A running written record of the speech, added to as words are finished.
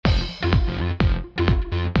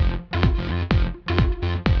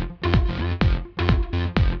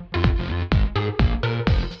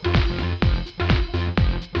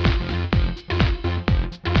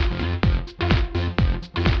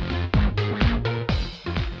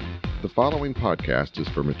following podcast is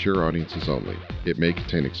for mature audiences only. It may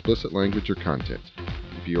contain explicit language or content.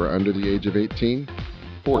 If you are under the age of 18,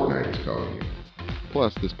 Fortnite is calling you.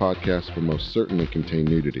 Plus, this podcast will most certainly contain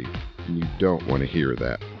nudity, and you don't want to hear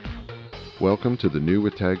that. Welcome to the New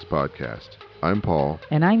with Tags podcast. I'm Paul.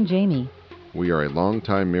 And I'm Jamie. We are a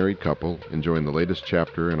long-time married couple enjoying the latest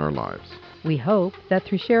chapter in our lives. We hope that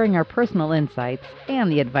through sharing our personal insights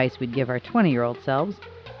and the advice we'd give our 20-year-old selves,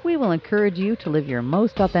 we will encourage you to live your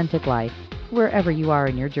most authentic life, wherever you are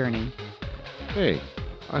in your journey. Hey,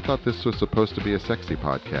 I thought this was supposed to be a sexy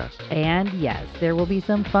podcast. And yes, there will be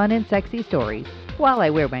some fun and sexy stories while I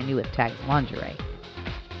wear my New with Tags lingerie.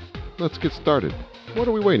 Let's get started. What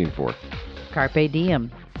are we waiting for? Carpe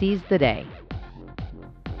diem. Seize the day.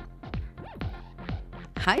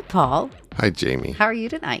 Hi, Paul. Hi, Jamie. How are you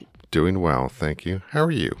tonight? Doing well, thank you. How are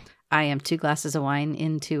you? I am 2 glasses of wine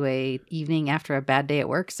into a evening after a bad day at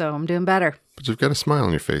work, so I'm doing better. But you've got a smile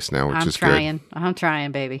on your face now, which is good. I'm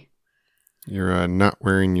trying, baby. You're not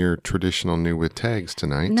wearing your traditional New with Tags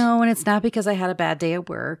tonight. No, and it's not because I had a bad day at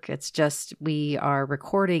work. It's just we are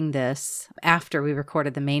recording this after we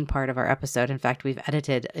recorded the main part of our episode. In fact, we've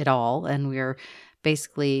edited it all, and we're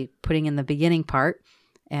basically putting in the beginning part.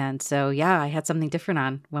 And so, yeah, I had something different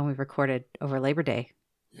on when we recorded over Labor Day.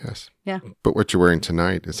 Yes. Yeah. But what you're wearing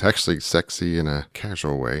tonight is actually sexy in a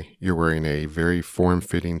casual way. You're wearing a very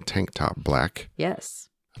form-fitting tank top, black. Yes.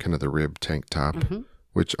 Kind of the rib tank top,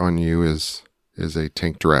 which on you is a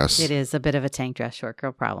tank dress. It is a bit of a tank dress, short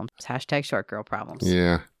girl problems. Hashtag short girl problems.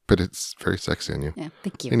 Yeah, but it's very sexy on you. Yeah,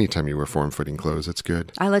 thank you. Anytime you wear form-fitting clothes, it's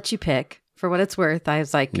good. I let you pick. For what it's worth, I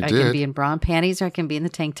was like, I can be in bra and panties or I can be in the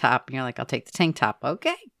tank top. And you're like, I'll take the tank top.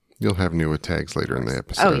 Okay. You'll have New with Tags later in the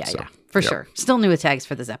episode. Oh, yeah. For sure. Still New with Tags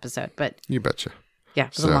for this episode, but... You betcha. Yeah,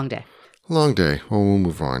 it was a long day. Long day. Well, we'll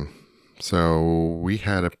move on. So we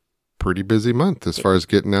had a pretty busy month as far as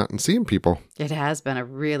getting out and seeing people. It has been a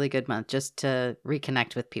really good month just to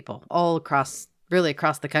reconnect with people all across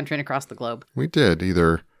the country and across the globe. We did,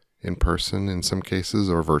 either in person in some cases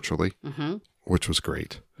or virtually, which was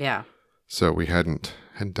great. Yeah. So we hadn't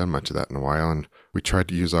done much of that in a while, and we tried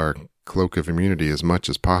to use our cloak of immunity as much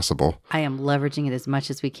as possible. I am leveraging it as much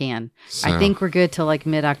as we can. So, I think we're good till like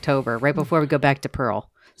mid-October, right before we go back to Pearl.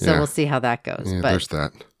 So we'll see how that goes. Yeah, but there's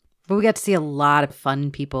that. But we got to see a lot of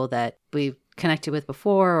fun people that we've connected with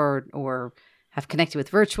before or have connected with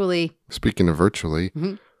virtually. Speaking of virtually,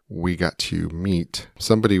 we got to meet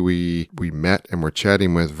somebody we met and were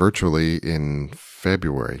chatting with virtually in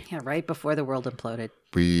February. Yeah, right before the world imploded.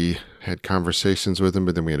 We had conversations with them,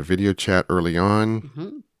 but then we had a video chat early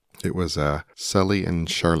on. It was Sully and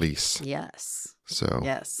Charlize. Yes. So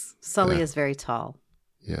yes. Sully is very tall.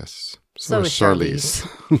 Yes. So is Charlize.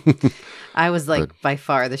 I was by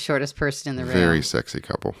far the shortest person in the room. Very sexy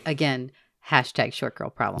couple. Again, hashtag short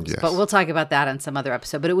girl problems. Yes. But we'll talk about that on some other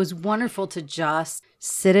episode. But it was wonderful to just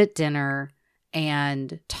sit at dinner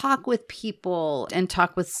and talk with people and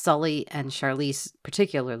talk with Sully and Charlize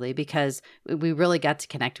particularly because we really got to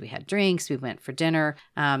connect. We had drinks, we went for dinner,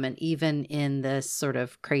 and even in this sort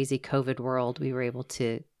of crazy COVID world, we were able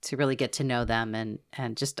to really get to know them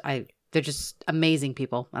and just they're just amazing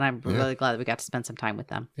people, and I'm really glad that we got to spend some time with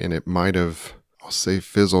them. And it might have, I'll say,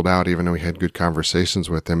 fizzled out even though we had good conversations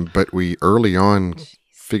with them, but we early on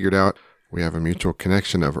figured out we have a mutual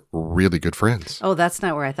connection of really good friends. Oh, that's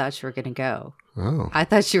not where I thought you were going to go. Oh. I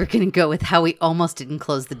thought you were going to go with how we almost didn't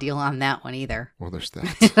close the deal on that one either. Well, there's that.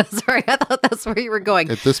 Sorry, I thought that's where you were going.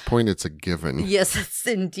 At this point, it's a given. Yes, it's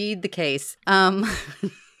indeed the case. But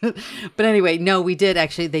anyway, no, we did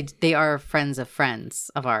actually. They are friends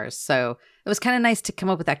of ours. So it was kind of nice to come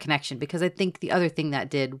up with that connection because I think the other thing that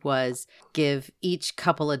did was give each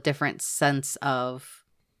couple a different sense of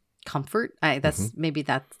comfort. Maybe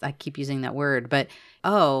I keep using that word, but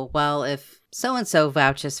if so-and-so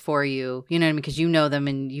vouches for you, you know what I mean? Because you know them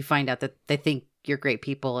and you find out that they think you're great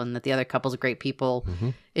people and that the other couple's great people.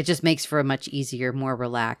 It just makes for a much easier, more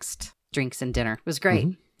relaxed drinks and dinner. It was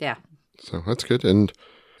great. Yeah. So that's good. And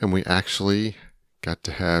we actually got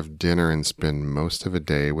to have dinner and spend most of a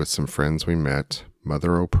day with some friends we met,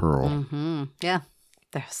 Mother O' Pearl. Yeah.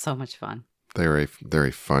 They're so much fun. They're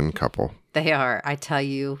a fun couple. They are. I tell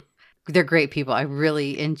you, they're great people. I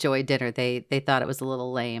really enjoyed dinner. They thought it was a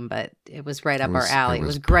little lame, but it was right up our alley. It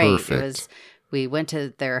was great. Perfect. We went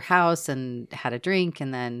to their house and had a drink,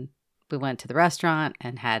 and then we went to the restaurant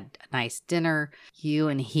and had a nice dinner. You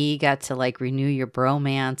and he got to renew your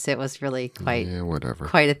bromance. It was really quite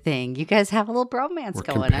a thing. You guys have a little bromance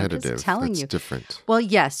going. I'm just telling you. That's different. Well,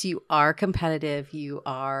 yes, you are competitive. You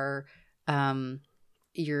are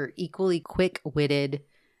you're equally quick-witted.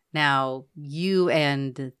 Now, you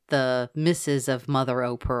and the Mrs. of Mother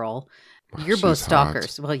O' Pearl, Well, you're both she's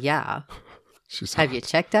stalkers. Well, yeah. She's Have hot. you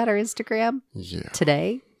checked out our Instagram Yeah.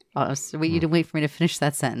 today? Oh, so you didn't wait for me to finish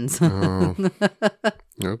that sentence. Oh.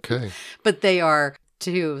 Okay. But they are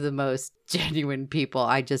two of the most genuine people.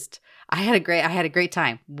 I had a great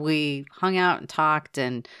time. We hung out and talked,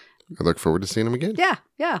 and I look forward to seeing him again.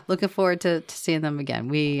 yeah, looking forward to seeing them again.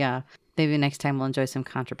 We maybe next time we'll enjoy some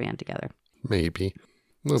contraband together. Maybe.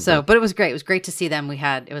 A little So, bit. but it was great. It was great to see them.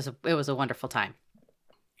 It was a wonderful time.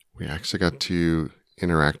 We actually got to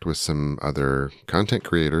interact with some other content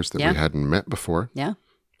creators that Yeah. we hadn't met before. Yeah.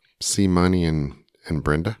 C Money and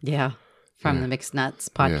Brenda. Yeah. From Yeah. the Mixed Nuts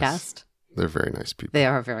podcast. Yes. They're very nice people. They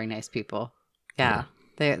are very nice people. Yeah.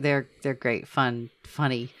 They're great, fun,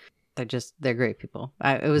 funny. They're great people.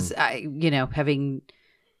 Having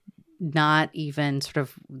not even sort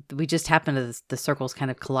of, we just happened to, the circles kind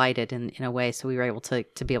of collided in a way. So we were able to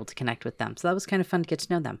be able to connect with them. So that was kind of fun to get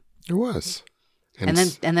to know them. It was. And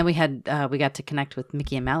then we got to connect with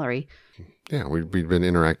Mickey and Mallory. yeah, we'd been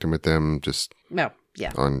interacting with them just No.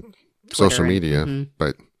 Yeah. on social and- media, mhm.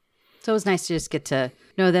 but So it was nice to just get to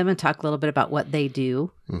know them and talk a little bit about what they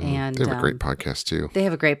do. And they have a great podcast too. They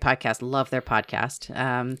have a great podcast. Love their podcast.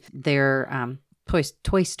 Their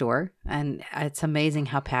toy store, and it's amazing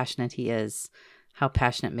how passionate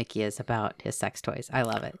Mickey is about his sex toys. I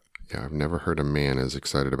love it. Yeah, I've never heard a man as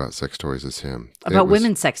excited about sex toys as him. About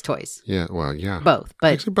women's sex toys, Yeah, well, yeah. both.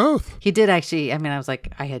 But Actually, both. he did actually. I mean, I was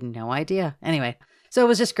like, I had no idea. Anyway, so it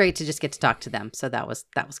was just great to just get to talk to them. So that was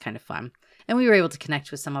kind of fun, and we were able to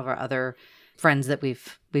connect with some of our other friends that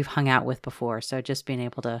we've hung out with before. So just being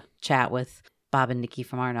able to chat with Bob and Nikki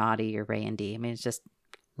from Arnaughty or Ray and D. I mean, it's just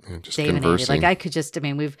Yeah, just Dave and Andy. conversing. Like I could just, I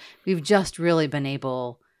mean, we've just really been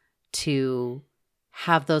able to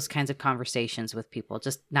have those kinds of conversations with people.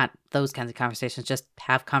 Just not those kinds of conversations, just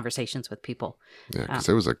have conversations with people. Yeah, because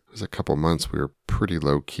it was a couple months we were pretty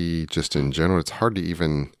low key just in general. It's hard to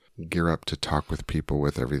even gear up to talk with people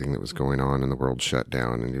with everything that was going on and the world shut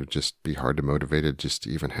down, and it would just be hard to motivate it just to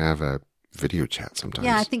even have a video chat sometimes.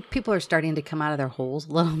 Yeah, I think people are starting to come out of their holes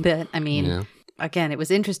a little bit. I mean, Yeah. again, it was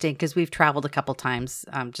interesting because we've traveled a couple times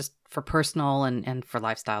just for personal and for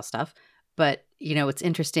lifestyle stuff. But, it's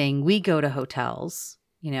interesting. We go to hotels,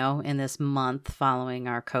 in this month following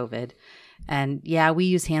our COVID. And yeah, we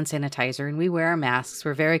use hand sanitizer and we wear our masks.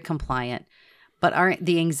 We're very compliant. But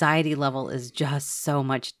the anxiety level is just so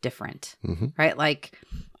much different, right? Like,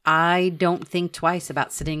 I don't think twice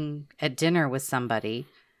about sitting at dinner with somebody.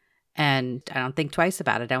 And I don't think twice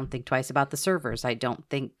about it. I don't think twice about the servers. I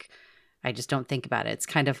just don't think about it. It's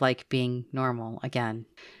kind of like being normal again.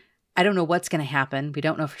 I don't know what's going to happen. We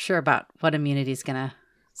don't know for sure about what immunity is going to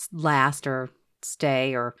last or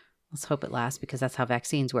stay, or let's hope it lasts because that's how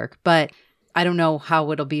vaccines work. But I don't know how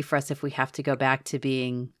it'll be for us if we have to go back to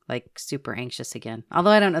being like super anxious again.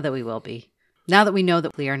 Although I don't know that we will be. Now that we know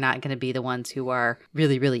that we are not going to be the ones who are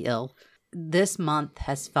really, really ill, this month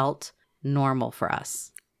has felt normal for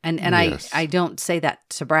us. And Yes. I don't say that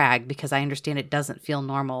to brag because I understand it doesn't feel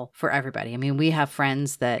normal for everybody. I mean, we have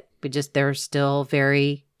friends that they're still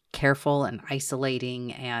very careful and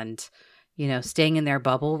isolating and, staying in their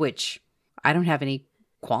bubble, which I don't have any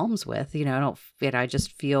qualms with. I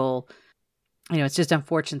just feel, it's just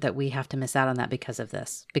unfortunate that we have to miss out on that because of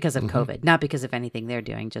this, because of COVID, not because of anything they're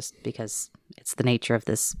doing, just because it's the nature of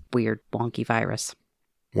this weird, wonky virus.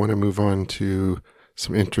 Want to move on to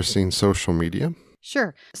some interesting social media?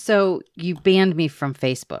 Sure. So you banned me from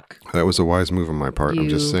Facebook. That was a wise move on my part. I'm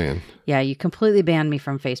just You- saying. Yeah, you completely banned me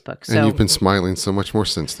from Facebook. So And you've been smiling so much more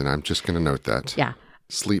since then. I'm just going to note that. yeah,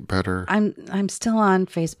 Sleep better. I'm still on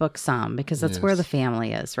Facebook some because that's where Yes. the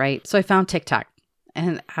family is, right? So I found TikTok,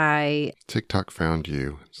 and TikTok found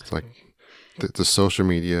you. It's like the social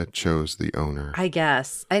media chose the owner. I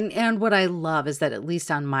guess, and what I love is that at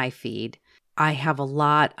least on my feed, I have a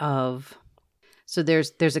lot of. So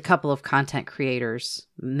there's a couple of content creators,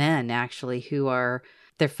 men actually, who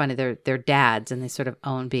they're funny. They're dads, and they sort of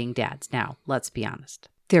own being dads. Now, let's be honest.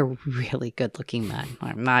 They're really good looking men.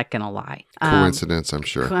 I'm not going to lie. Coincidence, I'm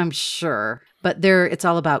sure. I'm sure. But it's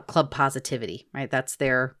all about club positivity, right? That's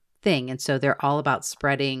their thing. And so they're all about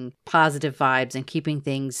spreading positive vibes and keeping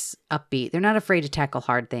things upbeat. They're not afraid to tackle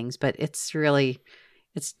hard things, but it's really,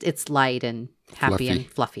 it's light and happy and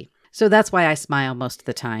fluffy. So that's why I smile most of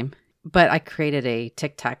the time. But I created a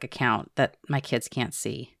TikTok account that my kids can't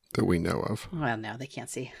see. That we know of. Well, no, they can't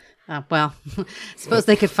see. Suppose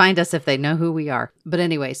they could find us if they know who we are. But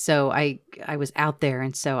anyway, so I was out there,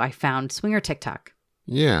 and so I found Swinger TikTok.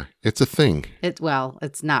 Yeah, it's a thing.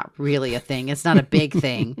 It's not really a thing. It's not a big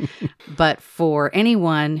thing. But for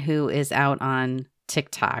anyone who is out on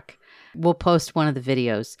TikTok. We'll post one of the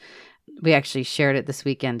videos. We actually shared it this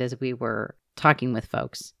weekend as we were talking with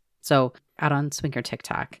folks. So out on Swinger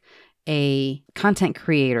TikTok, a content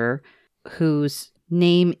creator whose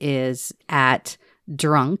name is at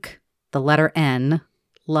drunk, the letter N,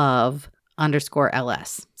 love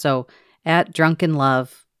 _LS. So at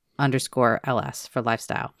drunkenlove_LS for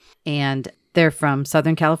lifestyle. And they're from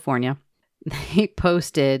Southern California. They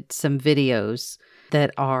posted some videos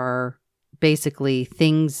that are basically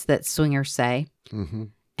things that swingers say. Mm-hmm.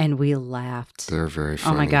 And we laughed. They're very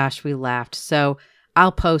funny. Oh my gosh, we laughed. So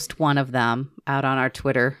I'll post one of them out on our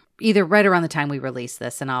Twitter, either right around the time we release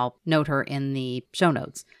this, and I'll note her in the show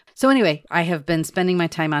notes. So anyway, I have been spending my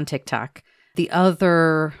time on TikTok. The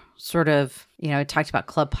other sort of, I talked about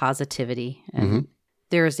club positivity. And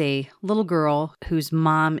there's a little girl whose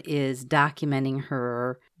mom is documenting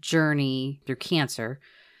her journey through cancer.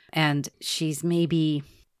 And she's maybe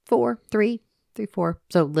 4.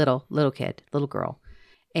 So little kid, little girl.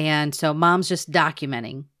 And so mom's just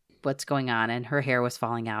documenting what's going on, and her hair was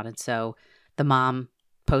falling out. And so the mom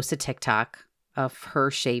posted TikTok of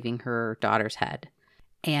her shaving her daughter's head.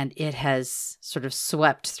 And it has sort of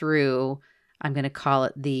swept through, I'm going to call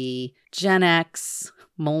it the Gen X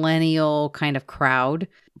millennial kind of crowd.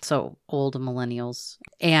 So old millennials.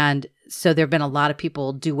 And so there have been a lot of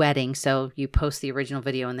people duetting. So you post the original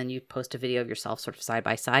video and then you post a video of yourself sort of side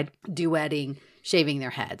by side, duetting, shaving their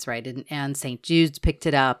heads, right? And St. Jude's picked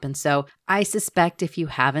it up. And so I suspect if you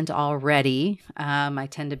haven't already, I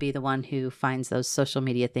tend to be the one who finds those social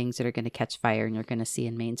media things that are going to catch fire and you're going to see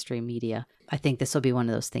in mainstream media. I think this will be one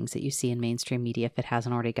of those things that you see in mainstream media if it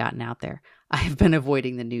hasn't already gotten out there. I have been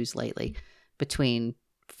avoiding the news lately between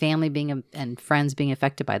family being and friends being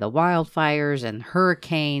affected by the wildfires and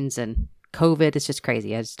hurricanes and COVID. It's just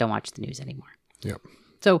crazy. I just don't watch the news anymore. Yep.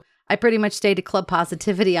 So I pretty much stayed to club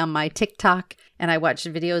positivity on my TikTok, and I watched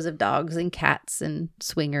videos of dogs and cats and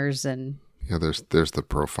swingers and... Yeah, there's the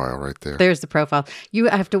profile right there. There's the profile.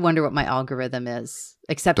 I have to wonder what my algorithm is.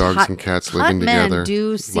 Except dogs and cats living together.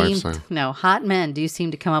 Hot men do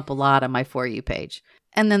seem to come up a lot on my For You page.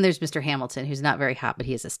 And then there's Mr. Hamilton, who's not very hot, but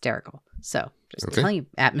he is hysterical. So just telling you,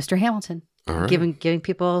 at Mr. Hamilton. All right. Giving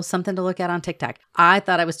people something to look at on TikTok. I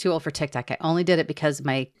thought I was too old for TikTok. I only did it because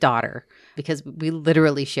my daughter, because we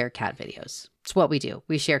literally share cat videos. It's what we do.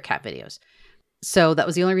 We share cat videos. So that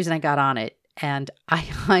was the only reason I got on it. And I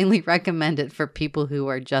highly recommend it for people who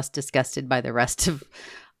are just disgusted by the rest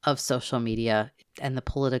of social media and the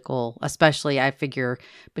political, especially I figure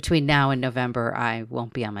between now and November, I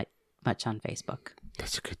won't be on much on Facebook.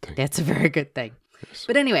 That's a good thing. That's a very good thing. Yes.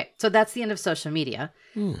 But anyway, so that's the end of social media.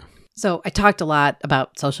 Yeah. So I talked a lot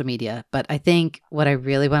about social media, but I think what I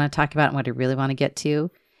really want to talk about and what I really want to get to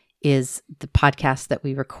is the podcast that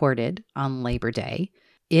we recorded on Labor Day.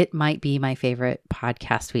 It might be my favorite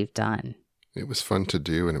podcast we've done. It was fun to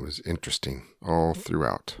do, and it was interesting all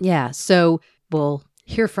throughout. Yeah. So we'll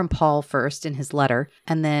hear from Paul first in his letter,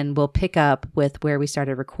 and then we'll pick up with where we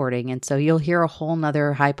started recording. And so you'll hear a whole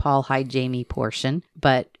nother Hi Paul, Hi Jamie portion.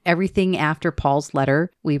 But everything after Paul's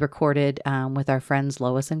letter, we recorded with our friends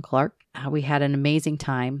Lois and Clark. We had an amazing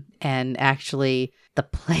time. And actually, the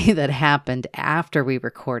play that happened after we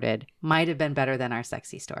recorded might have been better than our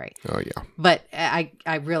sexy story. Oh, yeah. But I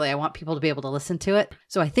want people to be able to listen to it.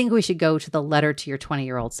 So I think we should go to the letter to your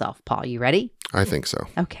 20-year-old self. Paul, you ready? I think so.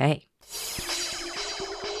 Okay.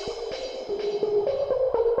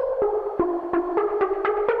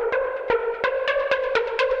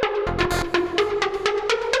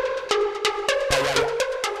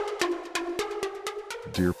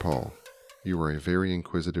 Dear Paul, you are a very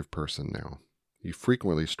inquisitive person now. You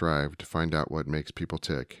frequently strive to find out what makes people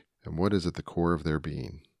tick and what is at the core of their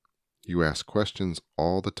being. You ask questions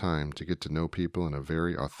all the time to get to know people in a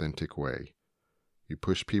very authentic way. You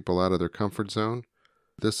push people out of their comfort zone.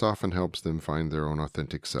 This often helps them find their own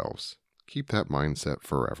authentic selves. Keep that mindset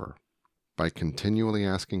forever. By continually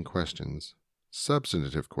asking questions,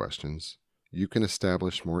 substantive questions, you can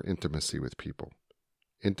establish more intimacy with people.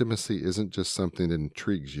 Intimacy isn't just something that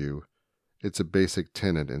intrigues you, it's a basic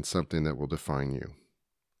tenet and something that will define you.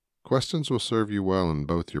 Questions will serve you well in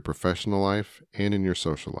both your professional life and in your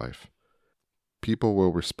social life. People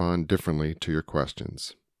will respond differently to your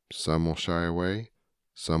questions. Some will shy away,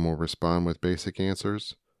 some will respond with basic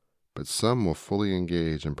answers, but some will fully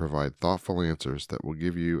engage and provide thoughtful answers that will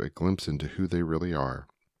give you a glimpse into who they really are.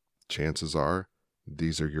 Chances are,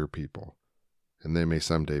 these are your people, and they may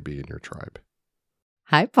someday be in your tribe.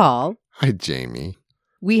 Hi, Paul. Hi, Jamie.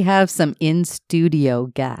 We have some in-studio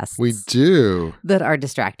guests. We do. That are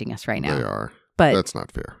distracting us right now. They are. But that's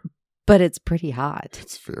not fair. But it's pretty hot.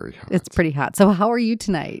 It's very hot. It's pretty hot. So how are you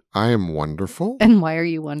tonight? I am wonderful. And why are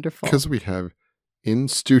you wonderful? Because we have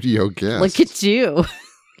in-studio guests. Look at you.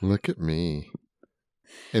 Look at me.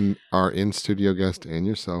 And our in-studio guest and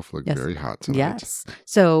yourself look Yes. very hot tonight. Yes.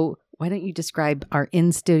 So why don't you describe our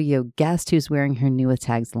in-studio guest who's wearing her new With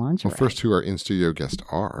Tags lingerie? Well, first, who our in-studio guests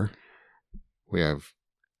are. We have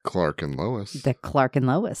Clark and Lois. The Clark and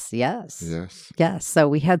Lois. Yes. Yes. Yes. So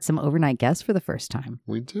we had some overnight guests for the first time.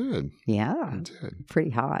 We did. Yeah. We did.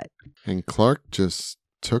 Pretty hot. And Clark just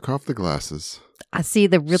took off the glasses. I see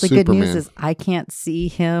the really good news Superman. is I can't see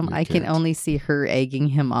him. You I can can't. only see her egging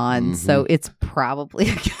him on. So it's probably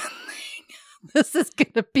a good thing. This is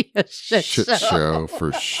going to be a shit show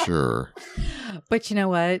for sure. But you know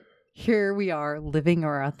what? Here we are living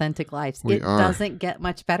our authentic lives. We It are. doesn't get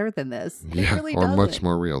much better than this. It Yeah, really or doesn't. much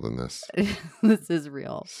more real than this. This is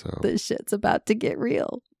real. So, This shit's about to get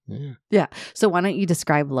real. yeah. Yeah. So why don't you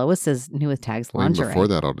describe Lois's new With Tags Well, even lingerie? before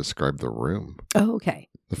that, I'll describe the room. Oh, okay.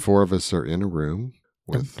 The four of us are in a room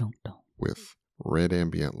with Dun, dun, with red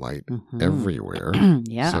ambient light dun. Mhm. everywhere.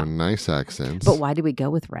 Yeah. So nice accents. But why do we go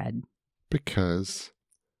with red? Because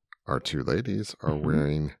our two ladies are Mhm.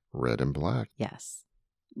 wearing red and black. Yes.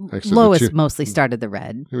 Actually, the Lois two- mostly started the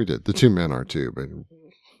red. We did. The two men are too, but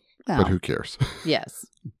Well, who cares? yes.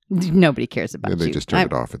 Nobody cares about Yeah, they you. just turned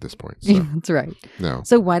it off at this point. So That's right. no.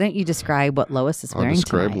 So why don't you describe what Lois is I'll wearing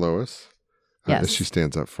describe tonight? Lois Yes. as she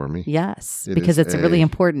stands up for me. Yes, It because is it's really a-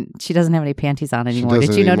 important. She doesn't have any panties on She anymore. Did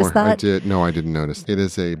doesn't you notice anymore. I that? did. No, I didn't notice. It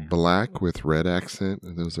is a black with red accent.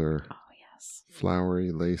 Those are Oh, yes.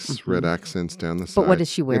 flowery lace Mhm. red accents down the side. But what is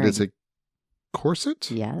she wearing? It is a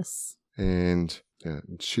corset. Yes. And yeah,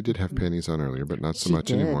 she did have panties on earlier, but not so She much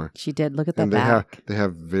did. anymore. She did. Look at that And back. they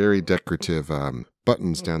have very decorative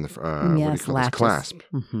buttons down the what do you Yes, call this? latches. Clasp.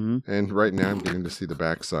 Mm-hmm. And right now I'm getting to see the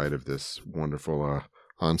backside of this wonderful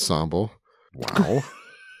ensemble. Wow.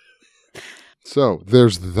 So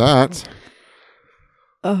there's that.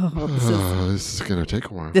 Oh, This is going to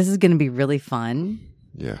take a while. this is going to be really fun.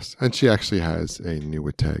 Yes. And she actually has a new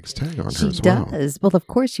with tags tag on her She as well. does. Well, of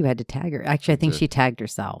course you had to tag her. Actually, I think did. she tagged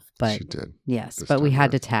herself, but She did. yes, this but we time had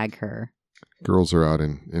around. to tag her. Girls are out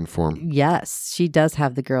in form. Yes, she does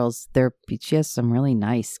have the girls. She has some really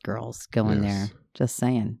nice girls going Yes. there. Just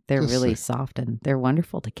saying. They're Just really saying. soft and they're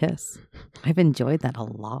wonderful to kiss. I've enjoyed that a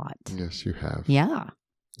lot. Yes, you have. Yeah,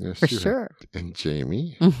 Yes, for you have. and And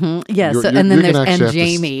Jamie. Yeah, You're- so, you're- and then you're there's gonna actually and have to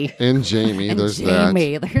Jamie. And Jamie, And there's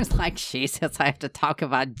Jamie. There's like, Jesus, I have to talk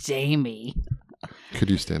about Jamie. that. Could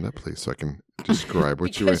you stand up, please, so I can describe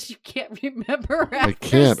what you were? Because you can't remember. I after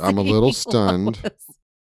can't. I'm a little seeing stunned. Lois.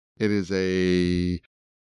 It is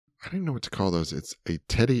I don't know what to call those. It's a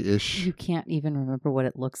teddy-ish. You can't even remember what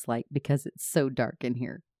it looks like because it's so dark in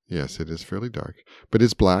here. Yes, it is fairly dark, but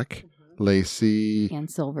it's black, lacy.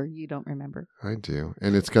 And silver, you don't remember. I do,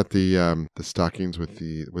 and it's got the stockings with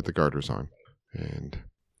the garters on, and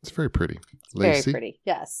it's very pretty. Lacy, Very pretty.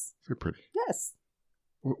 Yes. very pretty. Yes.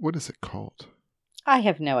 What is it called? I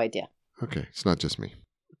have no idea. Okay, it's not just me.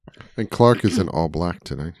 And Clark is in all black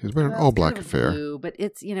tonight. He's been an Well, all it's black kind of affair. blue, but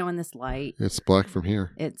it's, in this light, It's black from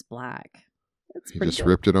here. it's black. It's He pretty just good.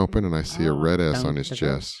 ripped it open, and I see a Oh, red S don't on his the red.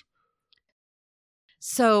 chest.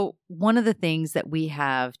 So, one of the things that we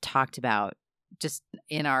have talked about just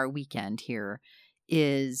in our weekend here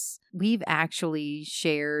is we've actually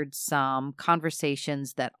shared some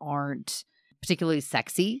conversations that aren't particularly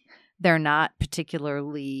sexy. They're not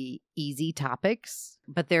particularly easy topics,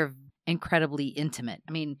 but they're incredibly intimate.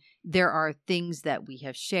 I mean, there are things that we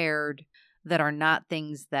have shared that are not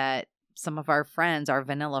things that some of our friends, our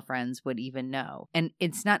vanilla friends, would even know. And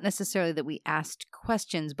it's not necessarily that we asked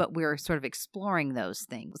questions, but we're sort of exploring those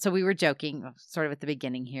things. So we were joking sort of at the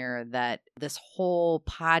beginning here that this whole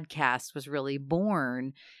podcast was really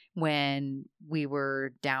born when we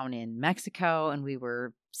were down in Mexico and we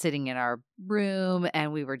were sitting in our room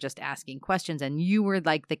and we were just asking questions, and you were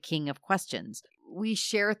like the king of questions. We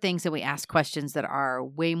share things and we ask questions that are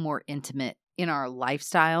way more intimate in our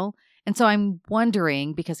lifestyle. And so I'm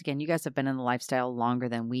wondering, because again, you guys have been in the lifestyle longer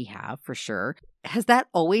than we have, for sure. Has that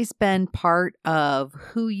always been part of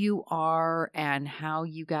who you are and how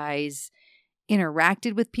you guys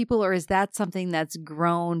interacted with people? Or is that something that's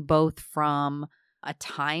grown both from a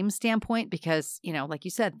time standpoint? Because, like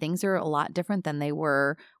you said, things are a lot different than they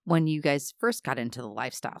were when you guys first got into the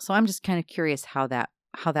lifestyle. So I'm just kind of curious how that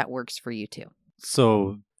works for you two.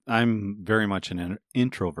 So I'm very much an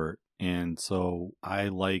introvert. And so I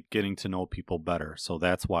like getting to know people better. So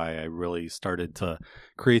that's why I really started to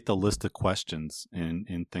create the list of questions and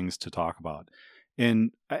things to talk about. And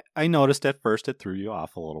I noticed at first it threw you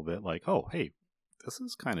off a little bit, like, oh, hey, this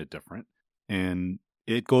is kind of different. And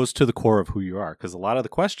it goes to the core of who you are. Because a lot of the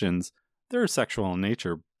questions, they're sexual in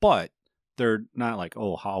nature, but they're not like,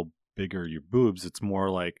 oh, how big are your boobs? It's more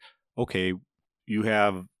like, okay, you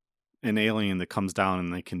have an alien that comes down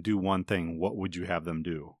and they can do one thing. What would you have them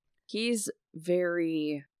do? He's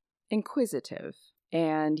very inquisitive,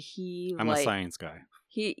 and I'm a science guy.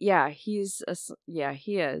 He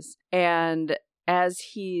is. And as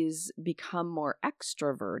he's become more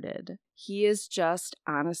extroverted, he is just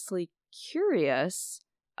honestly curious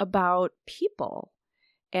about people.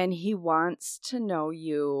 And he wants to know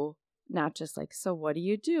you, not just like, so what do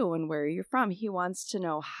you do and where are you from? He wants to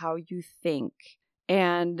know how you think.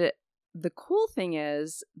 And the cool thing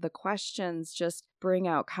is the questions just bring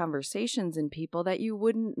out conversations in people that you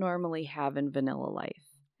wouldn't normally have in vanilla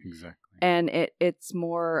life. Exactly. And it's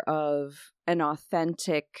more of an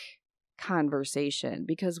authentic conversation,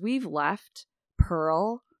 because we've left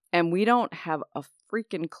Pearl and we don't have a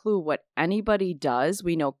freaking clue what anybody does.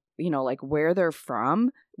 We know, like where they're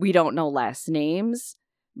from. We don't know last names,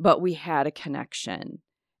 but we had a connection.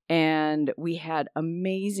 And we had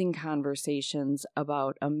amazing conversations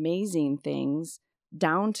about amazing things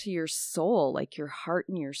down to your soul, like your heart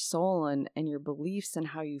and your soul and your beliefs and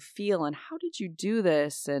how you feel and how did you do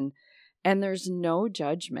this? And there's no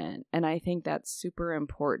judgment. And I think that's super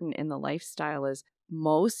important in the lifestyle is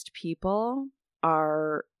most people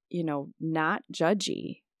are, not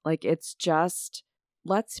judgy. Like it's just,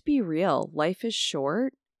 let's be real. Life is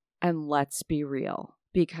short and let's be real.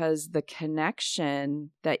 Because the connection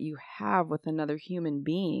that you have with another human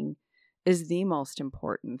being is the most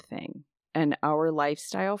important thing. And our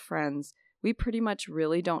lifestyle friends, we pretty much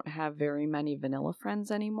really don't have very many vanilla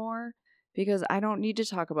friends anymore, because I don't need to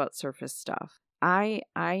talk about surface stuff. I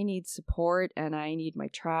need support, and I need my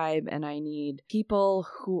tribe, and I need people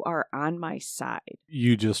who are on my side.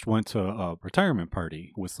 You just went to a retirement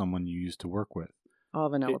party with someone you used to work with. All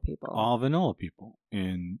vanilla people. All vanilla people.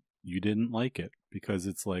 And you didn't like it because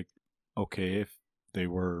it's like, okay, if they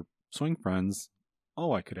were swing friends,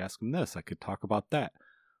 oh, I could ask them this, I could talk about that.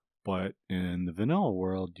 But in the vanilla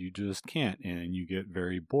world, you just can't, and you get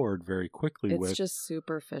very bored very quickly. It's just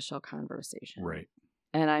superficial conversation. Right.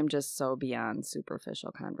 And I'm just so beyond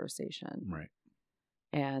superficial conversation. Right.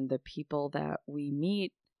 And the people that we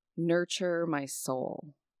meet nurture my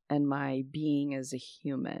soul and my being as a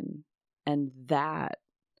human. And that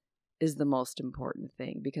is the most important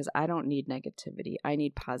thing, because I don't need negativity. I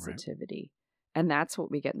need positivity. Right. And that's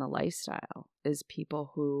what we get in the lifestyle, is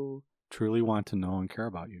people who truly want to know and care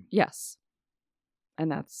about you. Yes.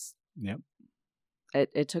 And that's... Yep.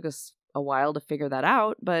 It took us a while to figure that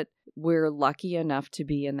out, but we're lucky enough to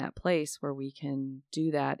be in that place where we can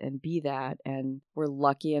do that and be that. And we're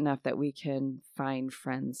lucky enough that we can find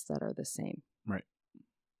friends that are the same. Right.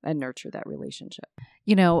 And nurture that relationship.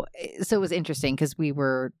 So it was interesting because we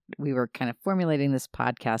were kind of formulating this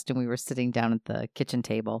podcast, and we were sitting down at the kitchen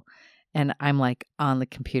table, and I'm like on the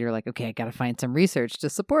computer, like, okay, I got to find some research to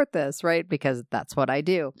support this, right? Because that's what I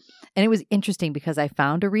do. And it was interesting because I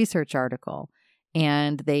found a research article,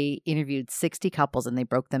 and they interviewed 60 couples, and they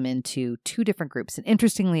broke them into 2 different groups. And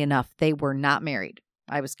interestingly enough, they were not married.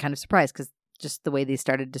 I was kind of surprised because just the way they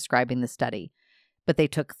started describing the study. But they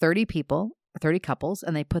took 30 couples,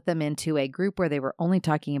 and they put them into a group where they were only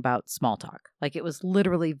talking about small talk. Like it was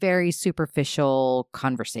literally very superficial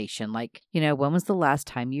conversation. Like, when was the last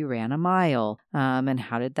time you ran a mile? And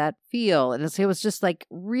how did that feel? And it was just like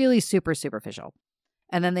really super superficial.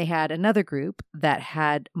 And then they had another group that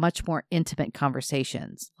had much more intimate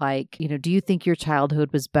conversations. Like, do you think your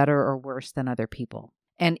childhood was better or worse than other people?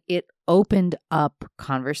 And it opened up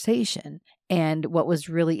conversation. And what was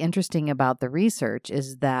really interesting about the research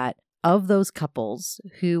is that of those couples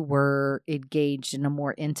who were engaged in a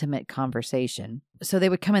more intimate conversation, so they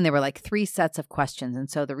would come in, there were like 3 sets of questions. And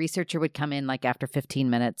so the researcher would come in like after 15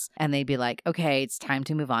 minutes, and they'd be like, okay, it's time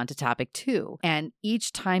to move on to topic 2. And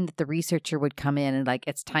each time that the researcher would come in and like,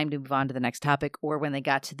 it's time to move on to the next topic, or when they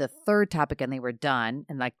got to the 3rd topic and they were done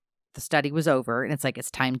and like the study was over and it's like, it's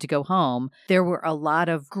time to go home, there were a lot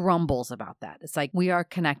of grumbles about that. It's like, we are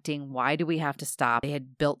connecting. Why do we have to stop? They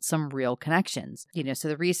had built some real connections, so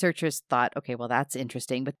the researchers thought, okay, well, that's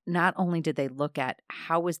interesting. But not only did they look at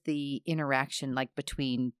how was the interaction like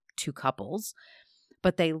between 2 couples,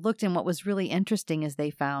 but they looked, and what was really interesting is they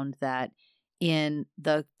found that in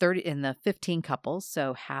the 15 couples,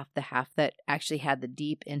 so half that actually had the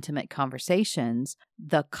deep, intimate conversations,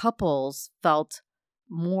 the couples felt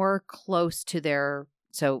more close to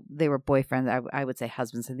so they were boyfriends, I would say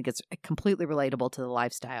husbands. I think it's completely relatable to the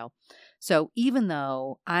lifestyle. So even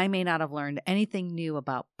though I may not have learned anything new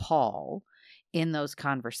about Paul in those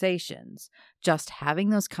conversations. Just having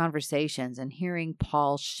those conversations and hearing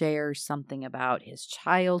Paul share something about his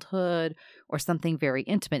childhood or something very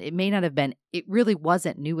intimate. It really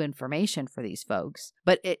wasn't new information for these folks,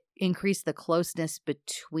 but it increased the closeness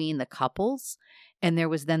between the couples. And there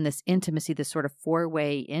was then this intimacy, this sort of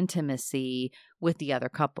four-way intimacy with the other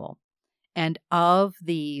couple. And of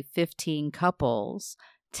the 15 couples,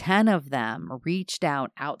 10 of them reached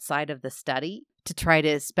out outside of the study to try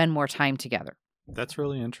to spend more time together. That's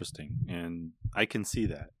really interesting. And I can see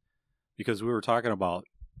that because we were talking about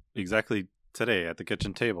exactly today at the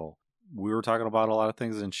kitchen table. We were talking about a lot of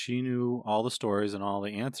things and she knew all the stories and all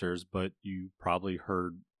the answers, but you probably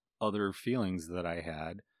heard other feelings that I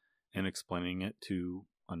had in explaining it to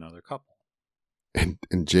another couple.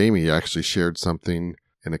 And Jamie actually shared something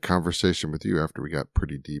in a conversation with you after we got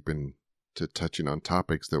pretty deep into touching on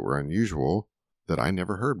topics that were unusual that I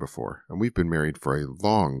never heard before. And we've been married for a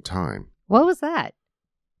long time. What was that?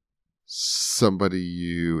 Somebody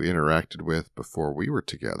you interacted with before we were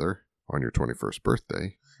together on your 21st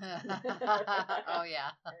birthday. Oh,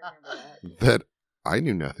 yeah. That I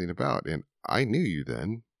knew nothing about. And I knew you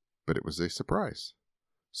then, but it was a surprise.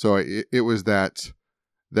 So it was that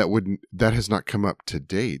has not come up to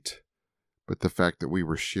date, but the fact that we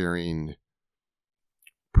were sharing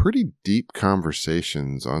pretty deep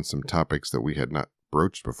conversations on some topics that we had not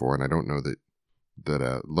broached before, and I don't know that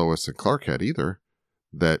Lois and Clark had either,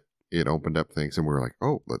 that it opened up things and we were like,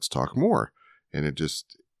 oh, let's talk more. And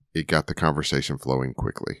it got the conversation flowing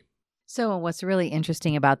quickly. So what's really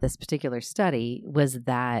interesting about this particular study was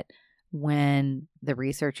that when the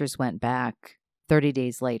researchers went back 30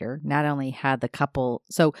 days later, not only had the couple,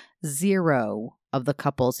 so 0 of the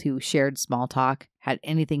couples who shared small talk had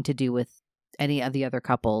anything to do with any of the other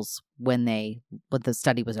couples when the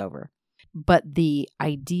study was over. But the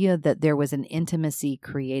idea that there was an intimacy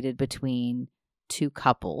created between two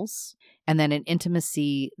couples and then an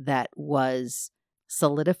intimacy that was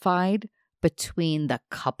solidified between the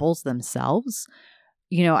couples themselves.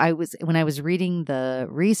 When I was reading the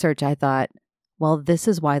research, I thought, well, this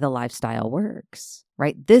is why the lifestyle works,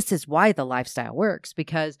 right? This is why the lifestyle works,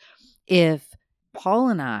 because if Paul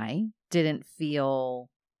and I didn't feel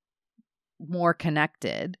more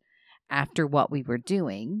connected after what we were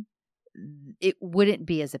doing, it wouldn't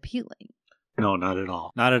be as appealing. No, not at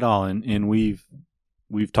all. Not at all. And we've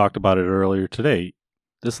talked about it earlier today.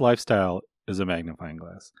 This lifestyle is a magnifying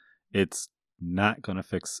glass. It's not going to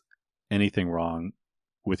fix anything wrong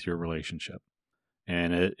with your relationship.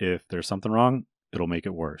 And if there's something wrong, it'll make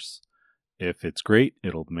it worse. If it's great,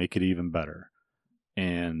 it'll make it even better.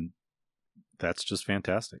 And that's just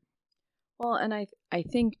fantastic. Well, and I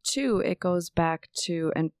think, too, it goes back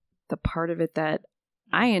to, and the part of it that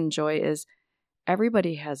I enjoy is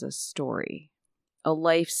everybody has a story, a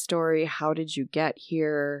life story. How did you get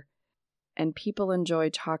here? And people enjoy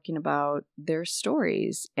talking about their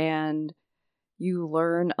stories. And you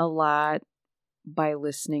learn a lot by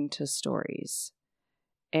listening to stories.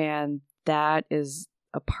 And that is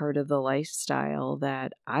a part of the lifestyle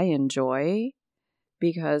that I enjoy,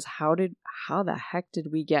 because how the heck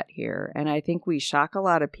did we get here? And I think we shock a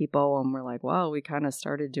lot of people when we're like, well, we kind of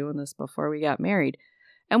started doing this before we got married.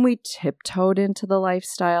 And we tiptoed into the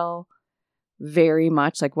lifestyle very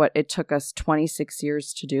much, like what it took us 26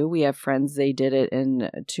 years to do. We have friends, they did it in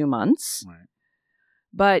 2 months. Right.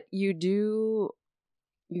 But you do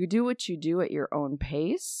what you do at your own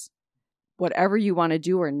pace. Whatever you want to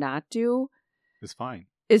do or not do is fine.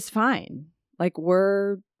 Like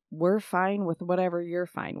we're fine with whatever you're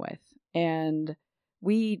fine with. And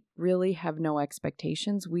we really have no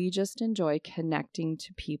expectations. We just enjoy connecting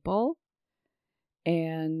to people.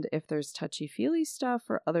 And if there's touchy-feely stuff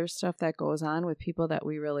or other stuff that goes on with people that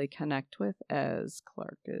we really connect with, as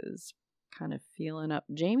Clark is kind of feeling up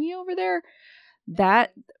Jamie over there,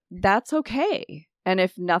 that's okay. And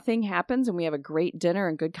if nothing happens and we have a great dinner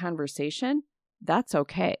and good conversation, that's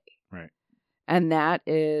okay. Right. And that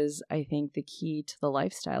is, I think, the key to the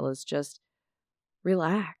lifestyle is just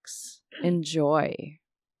relax, enjoy,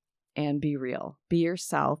 and be real. Be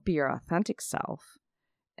yourself, be your authentic self,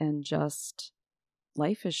 and just,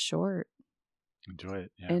 life is short. Enjoy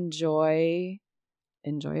it. Yeah. Enjoy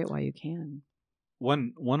it while you can.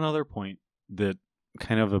 One other point that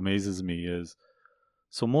kind of amazes me is,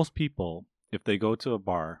 so most people, if they go to a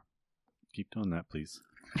bar, keep doing that, please.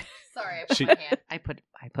 Sorry, I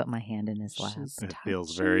put my hand in his lap. It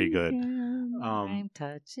feels very good. I'm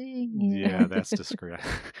touching him. Yeah, that's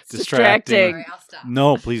distracting. Sorry, I'll stop.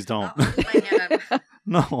 No, please don't. I'll put my hand on.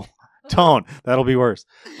 No, don't. That'll be worse.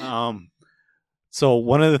 So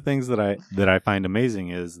one of the things that I find amazing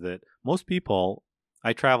is that most people,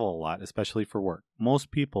 I travel a lot, especially for work.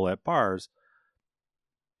 Most people at bars,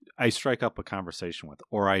 I strike up a conversation with,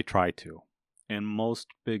 or I try to. In most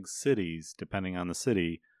big cities, depending on the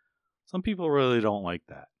city, some people really don't like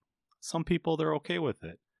that. Some people, they're okay with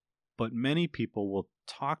it. But many people will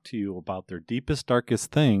talk to you about their deepest,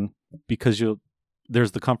 darkest thing because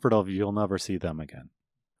there's the comfort of you'll never see them again.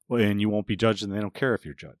 And you won't be judged, and they don't care if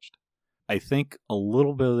you're judged. I think a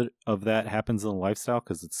little bit of that happens in the lifestyle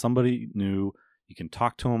because it's somebody new. You can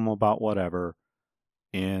talk to them about whatever,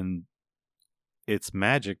 and it's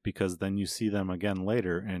magic because then you see them again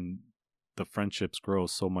later, and the friendships grow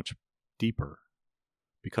so much deeper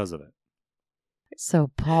because of it.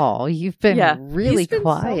 So, Paul, you've been really he's been so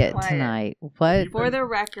quiet quiet tonight. What? For the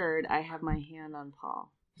record, I have my hand on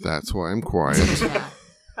Paul. That's why I'm quiet. Just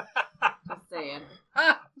saying.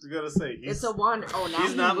 I was gonna say It's a wand. Oh, now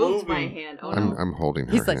he's he not moved my moving. hand. Oh, no. I'm holding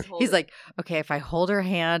her He's hand. like, okay, if I hold her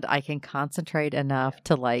hand, I can concentrate enough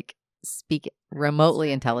to like speak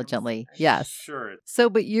remotely intelligently. Yes. Sure. So,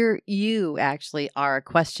 but you actually are a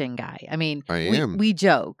question guy. I mean, I am. We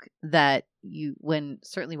joke that when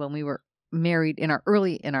we were married in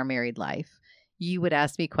our married life, you would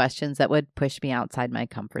ask me questions that would push me outside my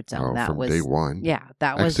comfort zone. That from was day one. Yeah,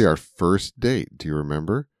 that was Actually, our first date. Do you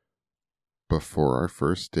remember? Before our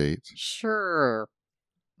first date. Sure.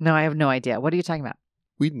 No, I have no idea. What are you talking about?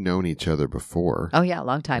 We'd known each other before. Oh yeah, a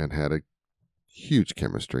long time. And had a huge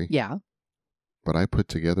chemistry. Yeah. But I put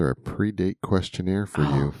together a pre-date questionnaire for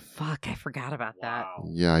Oh, you. fuck, I forgot about that.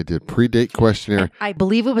 Yeah, I did pre-date questionnaire. And I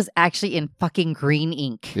believe it was actually in fucking green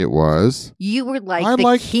ink. It was. You were like I the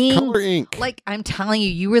like king. color ink. Like I'm telling you,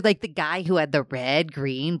 you were like the guy who had the red,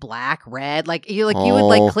 green, black, red. Like you would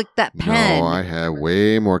like click that pen. No, I have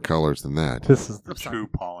way more colors than that. This is the I'm sorry. true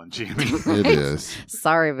Paul and Jamie. It is.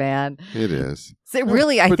 Sorry, man. It is. So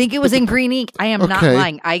really, I But- think it was in green ink. I am not Okay,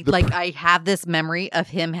 lying. I the I have this memory of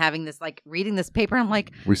him having this, like reading this paper. I'm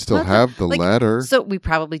like, We still What the- have the like, letter. so we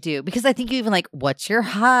probably do because I think you even like, what's your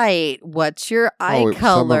height? What's your eye Some of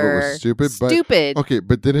color? it was stupid. But, Stupid. okay,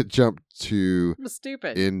 but then it jumped to It was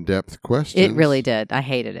stupid. in-depth questions. It really did. I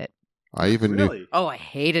hated it. I even knew Really? Oh, I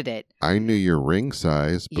hated it. I knew your ring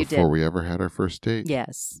size You before did. we ever had our first date.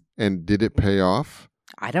 Yes. And did it pay off?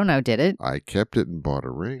 I don't know. Did it? I kept it and bought a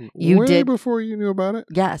ring. You way did- before you knew about it.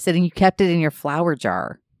 Yes. And you kept it in your flower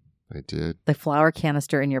jar, I did. the flower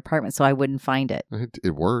canister in your apartment, so I wouldn't find it.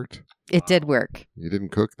 It worked. It did work. You didn't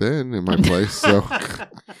cook then in my place, so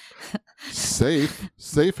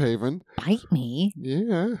safe haven. Bite me.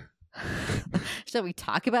 Yeah. Shall we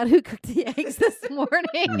talk about who cooked the eggs this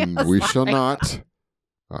morning? I was We shall like- not.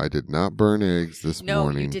 I did not burn eggs this No,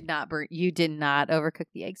 morning. you did not burn. You did not overcook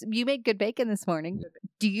the eggs. You made good bacon this morning.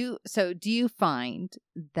 Do you find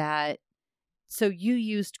that? So you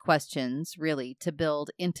used questions really to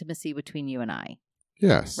build intimacy between you and I,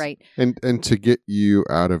 Yes. right? And to get you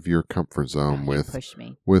out of your comfort zone You with push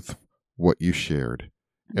me. what you shared.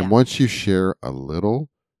 And Yeah. once you share a little,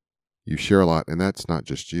 you share a lot. And that's not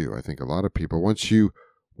just you. I think a lot of people, once you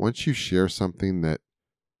share something that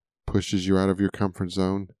pushes you out of your comfort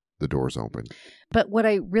zone, the door's open. But what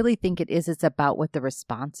I really think it's about what the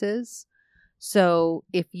response is. So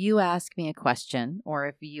if you ask me a question, or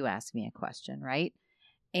if you ask me a question, right?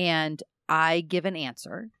 And I give an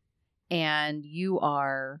answer, and you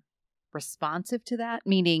are responsive to that,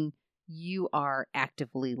 meaning you are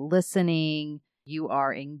actively listening, you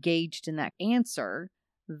are engaged in that answer,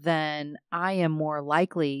 then I am more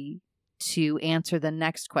likely to answer the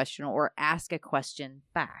next question or ask a question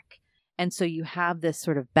back. And so you have this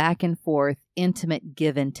sort of back and forth, intimate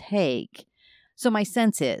give and take. So my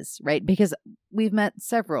sense is, right, because we've met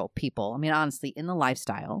several people, I mean, honestly, in the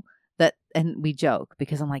lifestyle that, and we joke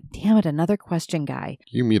because I'm like, damn it, another question guy.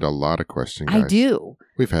 You meet a lot of question guys. I do.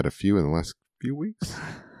 We've had a few in the last few weeks.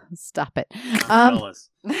 Stop it. Jealous.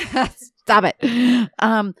 Stop it.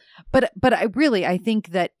 But I think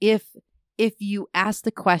that if you ask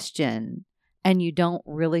the question and you don't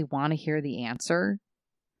really want to hear the answer,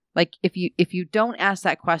 like if you don't ask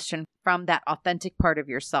that question from that authentic part of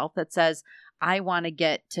yourself that says, I want to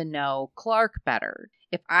get to know Clark better.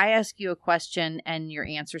 If I ask you a question and your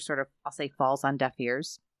answer sort of, I'll say, falls on deaf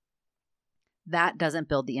ears, that doesn't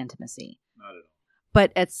build the intimacy. Not at all.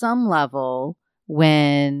 But at some level,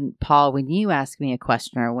 when you asked me a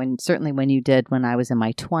question, or certainly when you did when I was in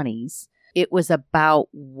my 20s, it was about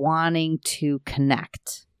wanting to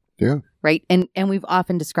connect. Yeah. Right. And we've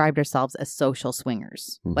often described ourselves as social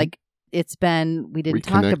swingers. Mhm. Like it's been, we didn't We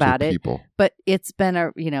talk connect about with it, people. but it's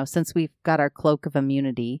been since we've got our cloak of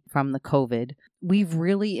immunity from the COVID, we've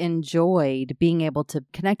really enjoyed being able to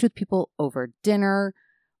connect with people over dinner,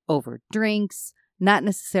 over drinks, not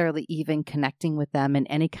necessarily even connecting with them in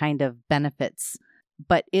any kind of benefits,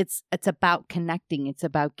 but it's about connecting. It's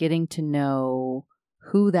about getting to know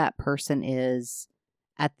who that person is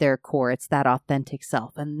at their core. It's that authentic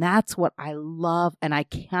self. And that's what I love. And I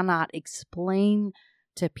cannot explain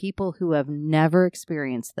to people who have never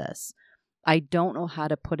experienced this. I don't know how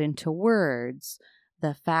to put into words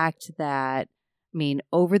the fact that, I mean,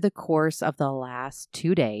 over the course of the last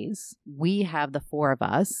 2 days, we have, the four of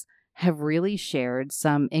us, have really shared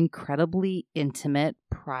some incredibly intimate,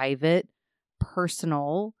 private,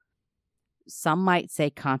 personal, some might say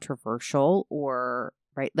controversial, or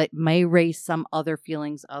right, that may raise some other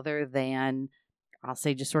feelings other than, I'll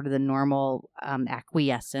say, just sort of the normal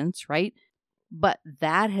acquiescence, right? But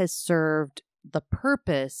that has served the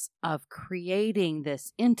purpose of creating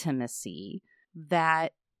this intimacy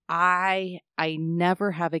that I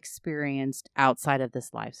never have experienced outside of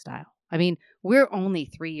this lifestyle. I mean, we're only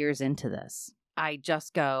 3 years into this. I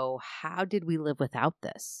just go, how did we live without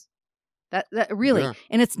this? That really, Yeah.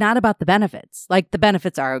 and it's not about the benefits. Like, the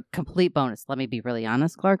benefits are a complete bonus. Let me be really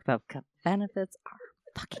honest, Clark. The benefits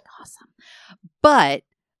are fucking awesome. But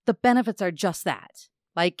the benefits are just that.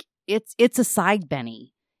 Like, it's a side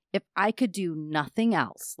Benny. If I could do nothing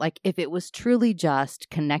else, like if it was truly just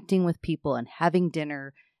connecting with people and having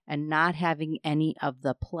dinner and not having any of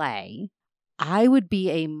the play, I would be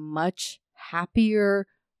a much happier,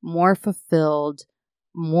 more fulfilled,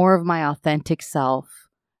 more of my authentic self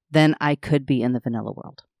than I could be in the vanilla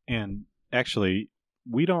world. And actually,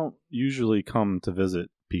 we don't usually come to visit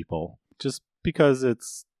people just because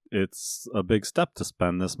it's a big step to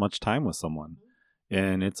spend this much time with someone.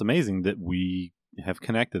 And it's amazing that we have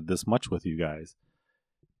connected this much with you guys.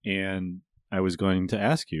 And I was going to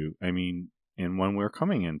ask you, I mean, and when we're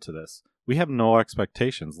coming into this, we have no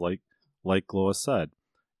expectations, like Lois said.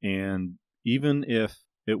 And even if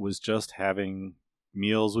it was just having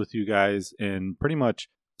meals with you guys and pretty much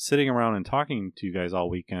sitting around and talking to you guys all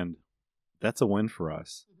weekend, that's a win for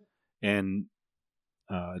us. And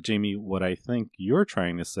Jamie, what I think you're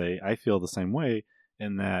trying to say, I feel the same way,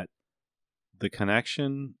 in that the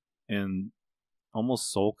connection and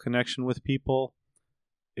almost soul connection with people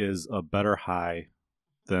is a better high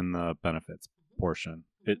than the benefits portion.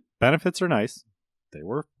 Benefits are nice. They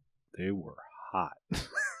were hot.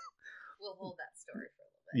 We'll hold that story for a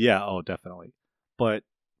little bit. Yeah, oh, definitely. But,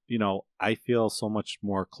 I feel so much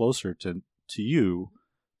more closer to you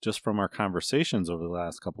just from our conversations over the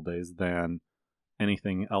last couple days than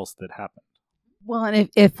anything else that happened. Well, and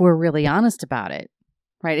if we're really honest about it,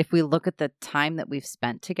 right, if we look at the time that we've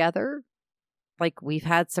spent together, like, we've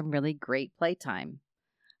had some really great playtime.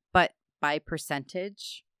 But by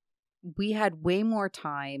percentage, we had way more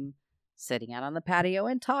time sitting out on the patio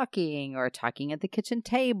and talking, or talking at the kitchen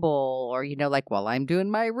table, or, like, while I'm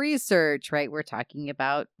doing my research, right? We're talking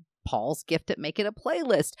about Paul's gift at making a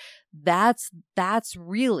playlist. That's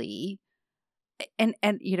really, and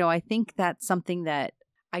I think that's something that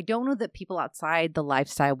I don't know that people outside the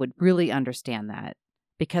lifestyle would really understand that,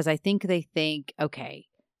 because I think they think, okay,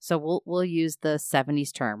 so we'll use the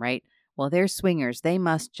 70s term, right? Well, they're swingers. They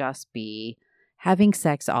must just be having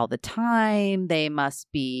sex all the time. They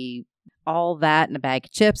must be all that in a bag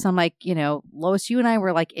of chips. I'm like, Lois, you and I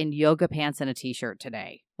were like in yoga pants and a t-shirt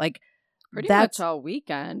today. Like, Pretty that's much all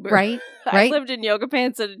weekend. right. I Right. lived in yoga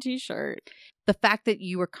pants and a t-shirt. The fact that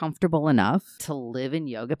you were comfortable enough to live in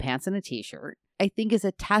yoga pants and a t-shirt, I think, is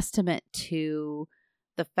a testament to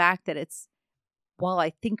the fact that while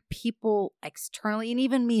I think people externally, and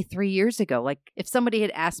even me 3 years ago, like, if somebody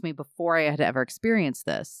had asked me before I had ever experienced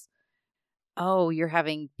this, oh, you're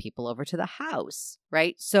having people over to the house,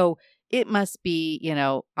 right? So it must be,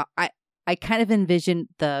 I kind of envision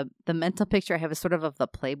the mental picture I have is sort of the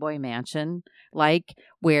Playboy Mansion, like,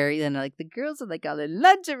 where, like, the girls are like all in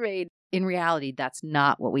lingerie. In reality, that's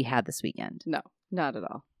not what we had this weekend. No, not at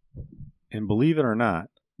all. And believe it or not,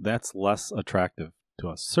 that's less attractive to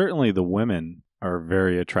us. Certainly the women are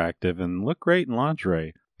very attractive and look great in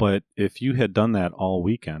lingerie. But if you had done that all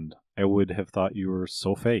weekend, I would have thought you were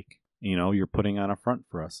so fake. You're putting on a front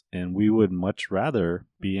for us. And we would much rather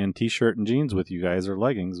be in t-shirt and jeans with you guys, or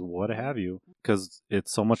leggings, what have you, because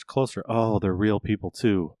it's so much closer. Oh, they're real people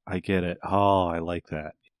too. I get it. Oh, I like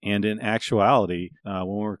that. And in actuality, when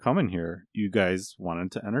we were coming here, you guys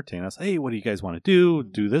wanted to entertain us. Hey, what do you guys want to do?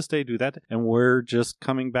 Do this day, do that day. And we're just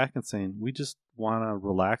coming back and saying, we just want to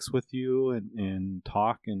relax with you and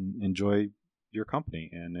talk and enjoy your company.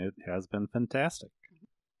 And it has been fantastic.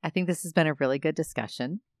 I think this has been a really good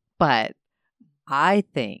discussion, but I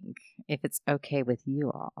think, if it's okay with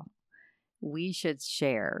you all, we should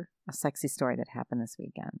share a sexy story that happened this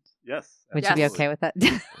weekend. Yes. Would you be okay with that?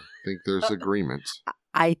 I think there's agreement.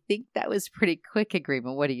 I think that was pretty quick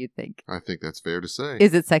agreement. What do you think? I think that's fair to say.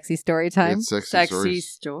 Is it sexy story time? It's sexy Sexy stories.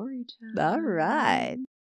 story time. All right.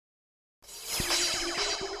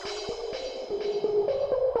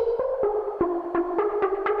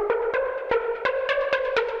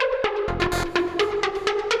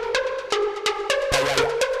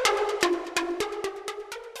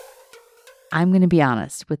 I'm going to be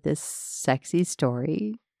honest with this sexy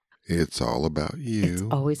story. It's all about you. It's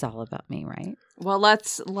always all about me, right? Well,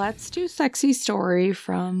 let's do sexy story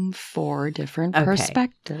from 4 different Okay.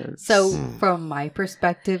 perspectives. So, from my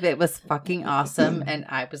perspective, it was fucking awesome, and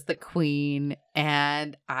I was the queen,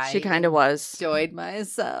 and I she kind of was. enjoyed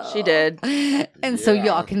myself. She did. And so Yeah.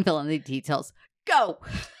 y'all can fill in the details. Go.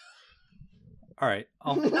 All right.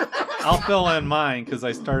 I'll fill in mine because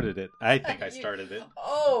I started it. I think I started it.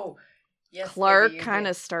 Oh, yes. Clark kind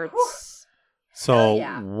of starts. So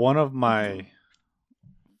yeah. one of my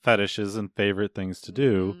fetishes and favorite things to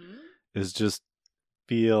do is just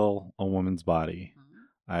feel a woman's body.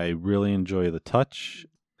 I really enjoy the touch.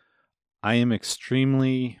 I am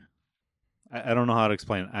extremely I don't know how to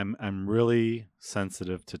explain it. I'm really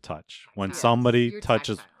sensitive to touch. When somebody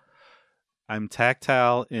touches I'm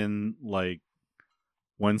tactile in like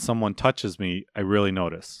when someone touches me, I really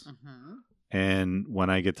notice. Mm-hmm. And when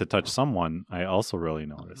I get to touch someone, I also really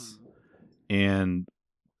notice. And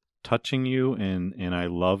touching you and I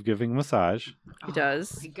love giving massage. He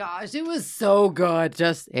does. Oh my gosh, it was so good.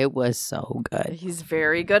 It was so good. He's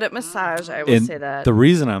very good at massage. I will And say that. the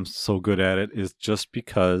reason I'm so good at it is just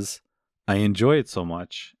because I enjoy it so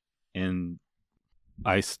much, and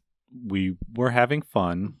we were having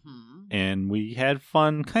fun, and we had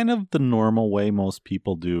fun kind of the normal way most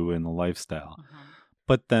people do in the lifestyle.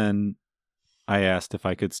 But then I asked if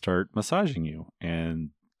I could start massaging you, and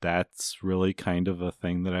that's really kind of a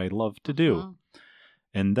thing that I love to do.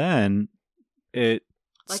 And then it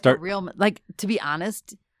to be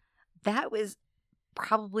honest, that was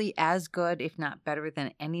probably as good, if not better,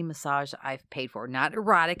 than any massage I've paid for. Not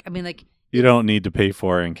erotic. I mean, like, you don't need to pay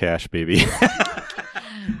for it in cash, baby.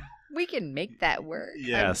 we can make that work.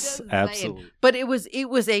 Yes, I'm just absolutely. saying. But it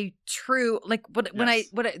was a true, like, Yes.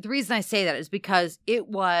 the reason I say that is because it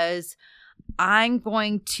was, I'm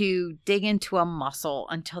going to dig into a muscle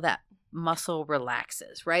until that muscle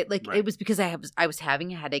relaxes, right? Like, Right. It was because I was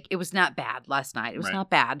having a headache. It was not bad last night. It was Right. not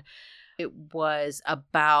bad. It was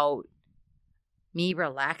about me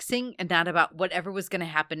relaxing and not about whatever was going to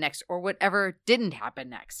happen next or whatever didn't happen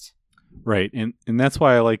next. Right. And that's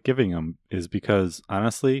why I like giving them, is because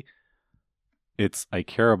honestly, it's I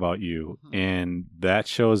care about you, and that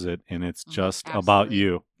shows it, and it's just about Absolutely.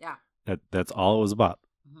 you. Yeah. That's all it was about.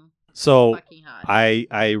 Mhm. So Fucking hot.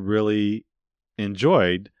 I really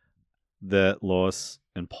enjoyed that Lois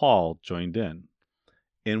and Paul joined in,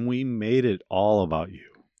 and we made it all about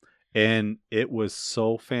you, and it was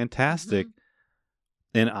so fantastic.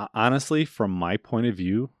 And honestly, from my point of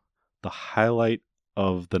view, the highlight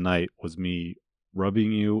of the night was me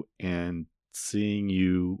rubbing you and seeing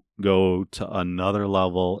you go to another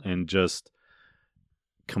level and just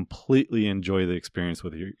completely enjoy the experience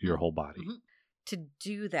with your whole body. To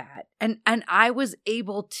do that. And I was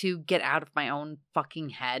able to get out of my own fucking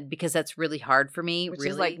head because that's really hard for me. Which really.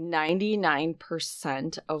 is like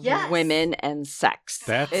 99% of Yes. women and sex.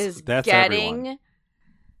 That's getting everyone.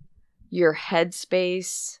 your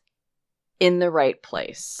headspace in the right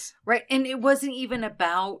place. Right. And it wasn't even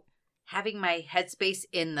about having my headspace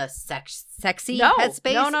in the sexy No,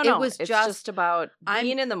 headspace. no. It was it's just about I'm-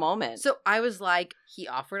 being in the moment. So I was like, he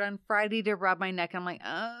offered on Friday to rub my neck. I'm like,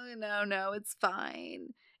 oh, no, it's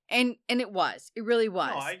fine. And it was. It really was.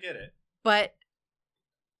 No, I get it. But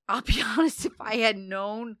I'll be honest, if I had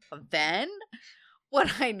known then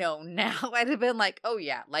what I know now, I'd have been like, oh,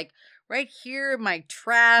 yeah, like right here, my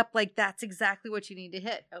trap, like that's exactly what you need to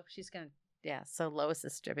hit. Oh, she's going to, yeah, so Lois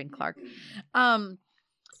is stripping Clark.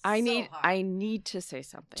 I so need hot. I need to say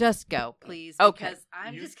something. Just go, please. Okay. Because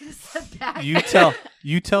I'm just going to sit back.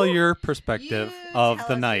 You tell your perspective You of tell the us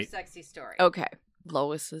your night. sexy story. Okay.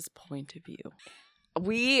 Lois's point of view.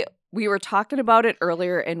 We were talking about it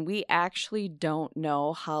earlier, and we actually don't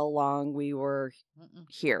know how long we were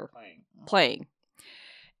here playing.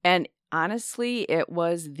 And honestly, it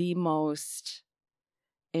was the most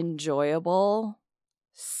enjoyable,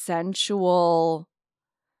 sensual,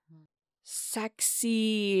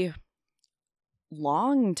 sexy,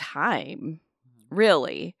 long time,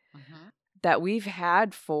 really, that we've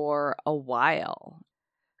had for a while.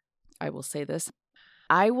 I will say this.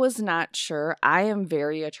 I was not sure. I am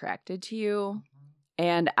very attracted to you,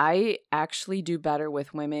 And I actually do better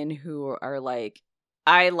with women who are like,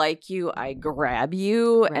 I like you, I grab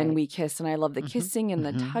you, Right. and we kiss, and I love the Mhm, kissing and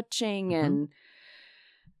the mhm, touching, mhm. and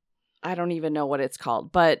I don't even know what it's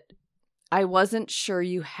called, but I wasn't sure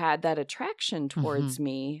you had that attraction towards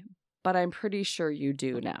me, but I'm pretty sure you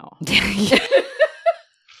do now.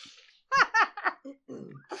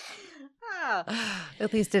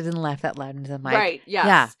 At least I didn't laugh that loud into the mic. Right, yes.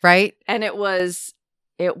 Yeah, right? And it was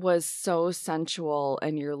so sensual,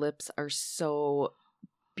 and your lips are so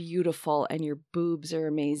beautiful, and your boobs are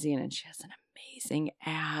amazing, and she has an amazing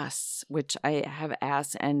ass, which I have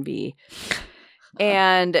ass envy.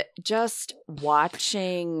 And just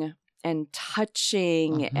watching and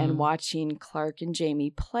touching and watching Clark and Jamie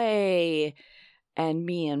play, and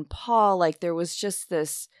me and Paul, like there was just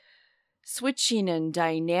this switching and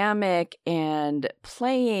dynamic and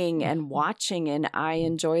playing and watching, and I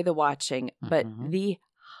enjoy the watching. But the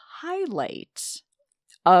highlight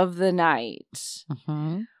of the night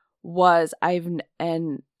was I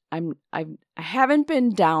haven't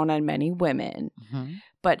been down on many women,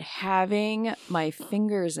 but having my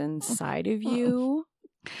fingers inside of you,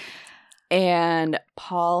 and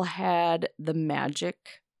Paul had the magic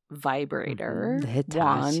vibrator, The Hitachi.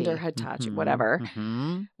 wand or Hitachi, whatever,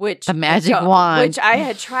 which The magic wand. which I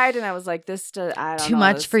had tried, and I was like, "This, I don't Too know,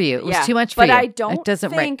 much this- for you. It was yeah. too much for but you. I don't It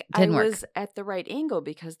doesn't think I didn't work. was at the right angle,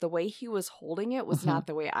 because the way he was holding it was not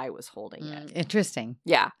the way I was holding it. Interesting.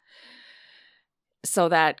 Yeah. So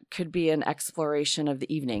that could be an exploration of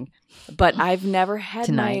the evening. But I've never had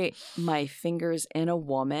Tonight. my fingers in a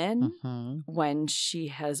woman when she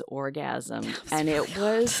has orgasmed. And it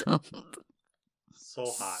was So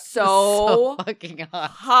hot. so fucking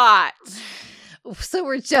hot. hot. So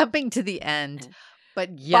we're jumping to the end.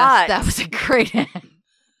 But yes, that was a great end.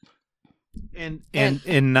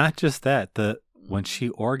 And not just that, when she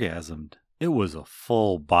orgasmed, it was a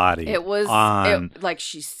full body. It was on. like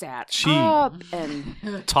she sat She- up and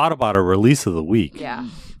Taught about a release of the week. yeah.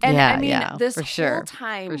 And Yeah, I mean, yeah, this for whole sure,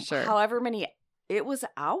 time, for sure. however many, it was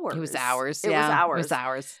hours. It was hours. It yeah, was hours. It was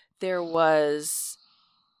hours. There was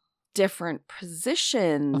different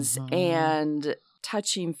positions and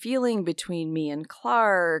touching feeling between me and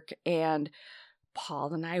Clark, and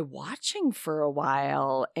Paul and I watching for a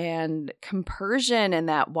while, and compersion, and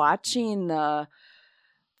that watching the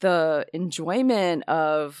enjoyment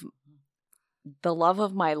of the love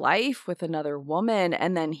of my life with another woman.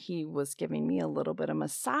 And then he was giving me a little bit of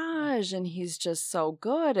massage, and he's just so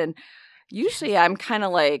good. And usually I'm kind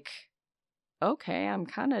of like, okay, I'm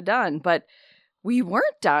kind of done. But we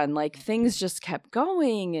weren't done. Like things just kept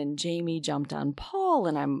going, and Jamie jumped on Paul,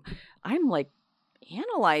 and I'm like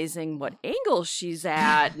analyzing what angle she's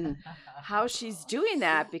at and how she's doing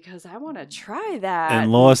that, because I want to try that.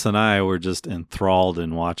 And Lois and I were just enthralled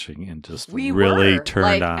in watching and just really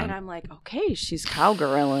turned on. And I'm like, okay, she's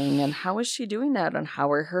cowgirling, and how is she doing that? And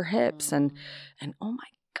how are her hips? And oh my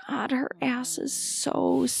God, her ass is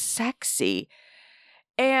so sexy.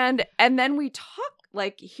 And then we talk,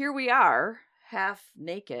 like here we are, half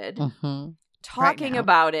naked, talking Right now.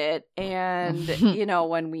 about it. And you know,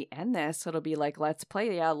 when we end this, it'll be like, let's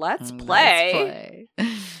play. Yeah, let's play.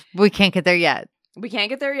 We can't get there yet. We can't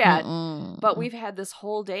get there yet. Mm-mm. But we've had this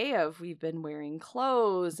whole day of, we've been wearing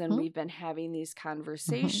clothes, and Mhm. we've been having these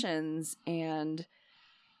conversations, and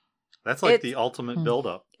That's like It's- the ultimate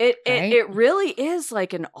buildup. it Right? really is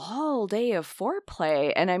like an all day of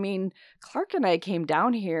foreplay. And I mean, Clark and I came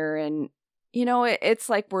down here, and you know, it's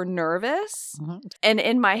like we're nervous. Mhm. And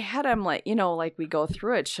in my head, I'm like, you know, like we go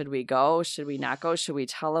through it. Should we go? Should we not go? Should we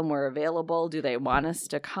tell them we're available? Do they want us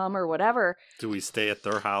to come or whatever? Do we stay at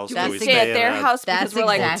their house? Do That's we Do stay at their a- house because That's we're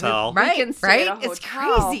like, exactly hotel. right. We can stay right? at a It's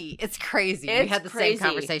hotel. crazy. It's crazy. We It's had the crazy. same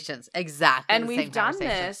conversations. Exactly. and the we've same done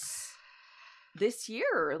conversations. this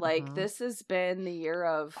year. Like Mhm. this has been the year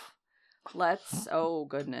of let's. Oh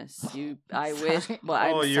goodness, I wish. Well,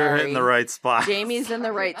 I'm Oh, you're sorry. hitting the right spot. Jamie's in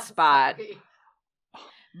the right spot,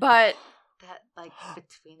 but That like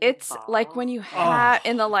between it's like when you have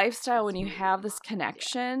in the lifestyle, when you have this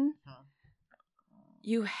connection,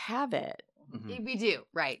 you have it. Mhm. we do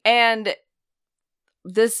right. And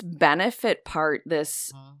this benefit part,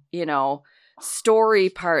 this, you know, story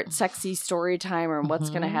part, sexy story time, or what's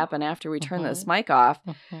going to Mhm. happen after we turn this mic off,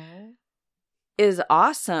 Mhm. is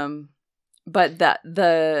awesome. But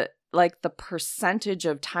the like the percentage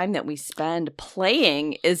of time that we spend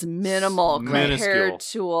playing is minimal Minuscule. compared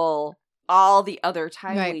to all the other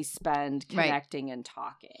time Right. we spend Right. connecting and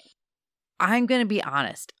talking. I'm going to be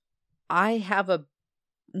honest. I have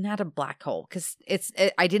not a black hole because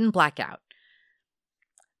I didn't black out.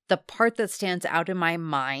 The part that stands out in my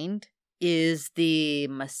mind is the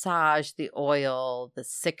massage, the oil, the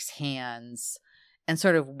 6 hands, and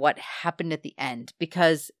sort of what happened at the end.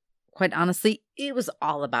 Because quite honestly, it was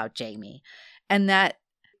all about Jamie. And that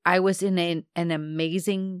I was in an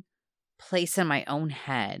amazing place in my own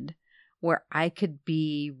head where I could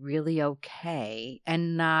be really okay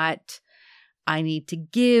and not, I need to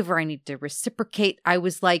give or I need to reciprocate. I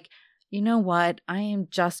was like, you know what? I am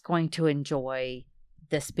just going to enjoy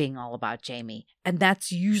this being all about Jamie. And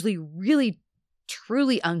that's usually really,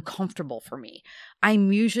 truly uncomfortable for me.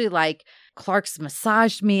 I'm usually like, Clark's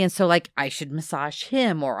massaged me, and so like I should massage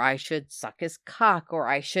him, or I should suck his cock, or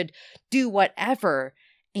I should do whatever.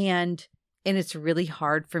 And it's really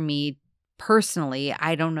hard for me personally.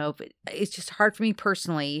 I don't know if it's just hard for me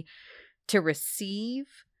personally to receive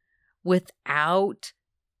without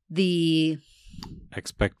the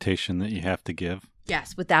expectation that you have to give.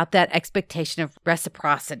 Yes, without that expectation of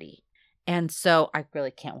reciprocity. And so I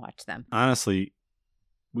really can't watch them. Honestly,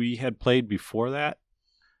 we had played before that,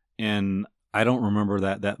 and I don't remember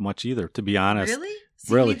that much either, to be honest. Really?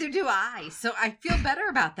 See, Really? neither do I. So I feel better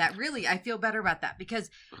about that. Really, I feel better about that because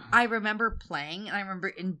I remember playing and I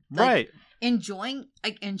remember Right. enjoying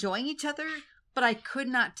each other, but I could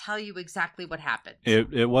not tell you exactly what happened.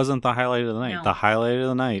 It wasn't the highlight of the night. No. The highlight of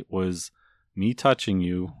the night was me touching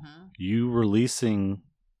you, you releasing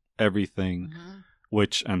everything,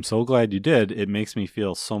 which I'm so glad you did. It makes me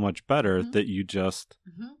feel so much better that you just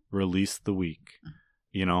released the week,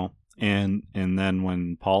 you know? And then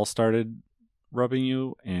when Paul started rubbing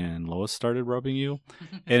you and Lois started rubbing you,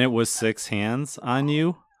 and it was 6 hands on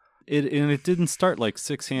you, it didn't start like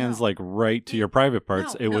 6 hands like right to your private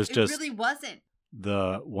parts. It was just it really wasn't.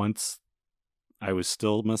 Once I was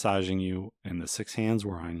still massaging you and the 6 hands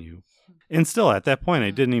were on you. And still at that point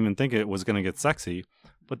I didn't even think it was going to get sexy,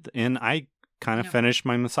 and I kind of finished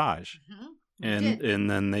my massage. And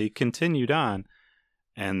then they continued on,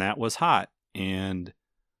 and that was hot, and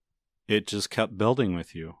it just kept building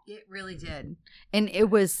with you. It really did. And it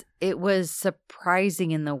was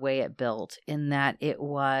surprising in the way it built, in that it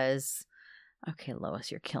was, okay,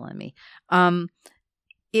 Lois, you're killing me.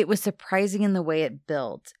 It was surprising in the way it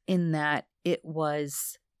built, in that it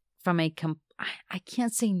was from I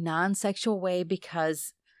can't say non-sexual way,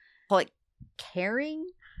 because like caring,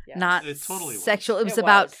 not It totally was. sexual. It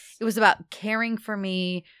was about caring for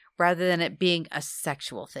me rather than it being a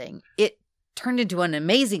sexual thing. It turned into an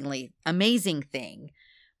amazing thing,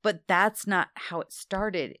 but that's not how it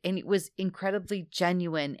started. And it was incredibly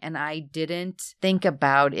genuine, and I didn't think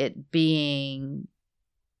about it being,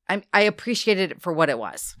 I appreciated it for what it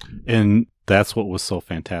was. And that's what was so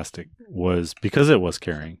fantastic, was because it was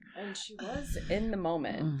caring. And she was in the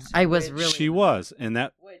moment. I was which- really. She was, and I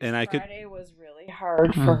could. Friday was really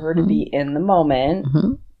hard for her to be in the moment,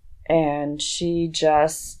 and she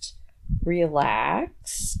just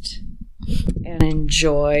relaxed and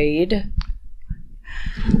enjoyed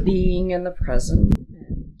being in the present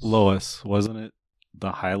moment. Lois, wasn't it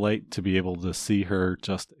the highlight to be able to see her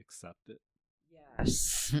just accept it?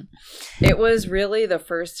 Yes. It was really the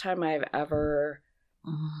first time I've ever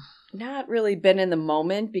not really been in the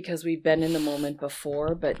moment, because we've been in the moment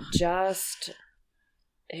before, but just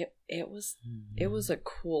it was a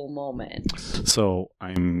cool moment. So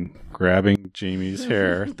I'm grabbing Jamie's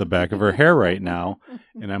hair, the back of her hair right now,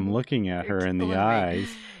 and I'm looking at her in the eyes,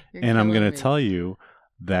 and I'm going to tell you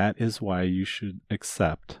that is why you should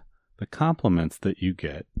accept the compliments that you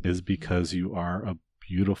get, is because you are a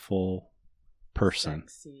beautiful person,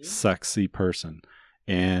 sexy person,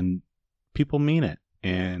 and people mean it.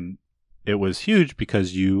 And it was huge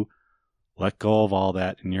because you let go of all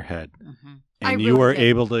that in your head. And you were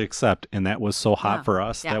able to accept, and that was so hot for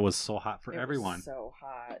us. Yeah. That was so hot for everyone. Was so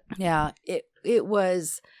hot. Yeah, it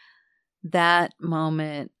was that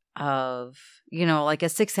moment of, like a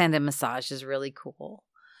 6-handed massage is really cool,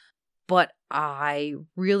 but I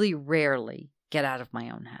really rarely get out of my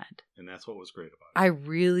own head. And that's what was great about it. I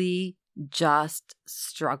really just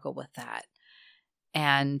struggle with that.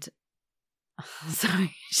 And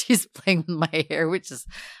sorry, she's playing with my hair, which is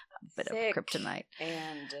a bit of kryptonite.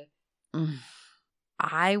 And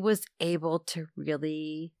I was able to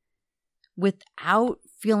really, without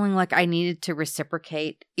feeling like I needed to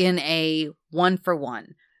reciprocate in a 1-for-1.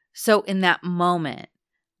 So in that moment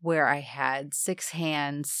where I had 6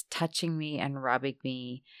 hands touching me and rubbing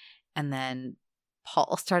me, and then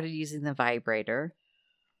Paul started using the vibrator,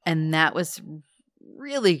 and that was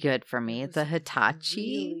really good for me. The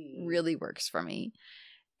Hitachi really works for me.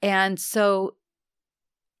 And so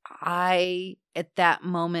I, at that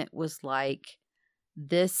moment, was like,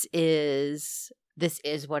 this is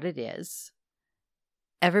what it is.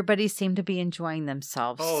 everybody seemed to be enjoying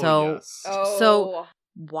themselves. Oh, so yes. So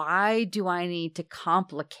why do I need to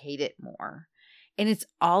complicate it more? And it's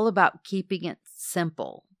all about keeping it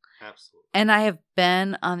simple. Absolutely. And I have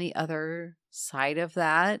been on the other side of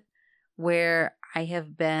that, where I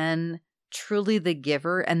have been truly the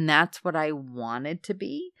giver, and that's what I wanted to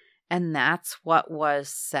be. And that's what was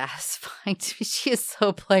satisfying to me. She is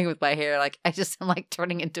so playing with my hair. Like, I just am like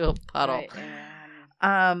turning into a puddle.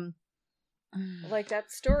 Like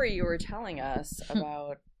that story you were telling us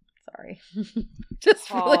about sorry. Just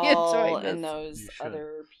Paul really enjoying this. and those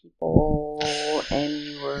other people, and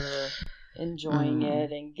you were enjoying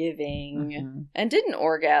it and giving and didn't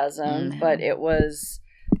orgasm, but it was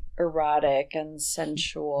erotic and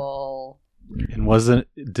sensual. And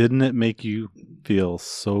didn't it make you feel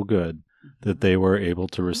so good that they were able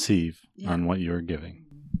to receive on what you were giving?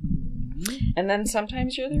 And then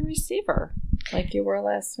sometimes you're the receiver, like you were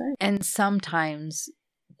last night. And sometimes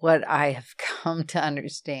what I have come to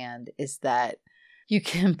understand is that you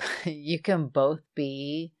can both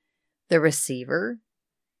be the receiver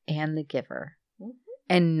and the giver,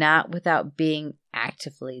 and not without being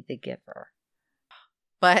actively the giver.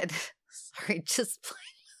 But sorry, just play.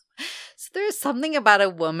 So there's something about a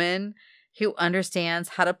woman who understands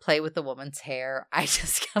how to play with a woman's hair. I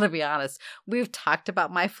just gotta be honest. We've talked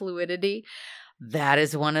about my fluidity. That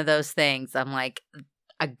is one of those things. I'm like,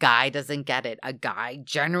 a guy doesn't get it. A guy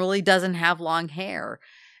generally doesn't have long hair.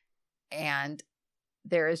 And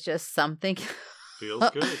there is just something.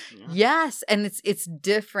 Feels good. Yeah. Yes. And it's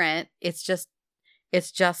different. It's just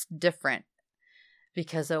different.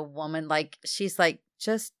 Because a woman, like, she's like,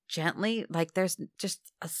 just gently, like there's just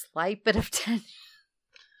a slight bit of tension.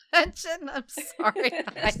 I'm sorry.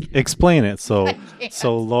 Explain it. So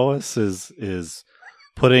Lois is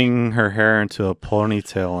putting her hair into a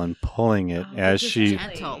ponytail and pulling it as she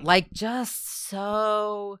gentle, like just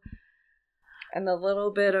so, and the little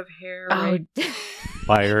bit of hair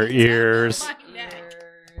by her ears.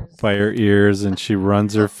 By her ears, and she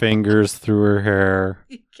runs her fingers through her hair.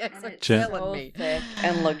 It's so thick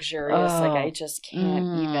and luxurious. Like, I just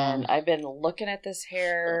can't even. I've been looking at this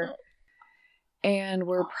hair, and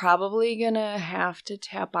we're probably gonna have to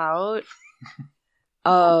tap out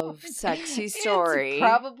of Sexy Story. It's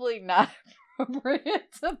probably not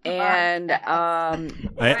appropriate to and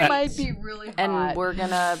it might be really hot. And we're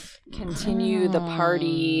gonna continue the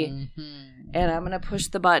party. And I'm going to push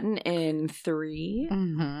the button in 3,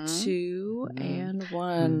 2, and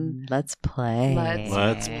 1. Let's play.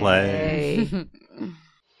 Let's play.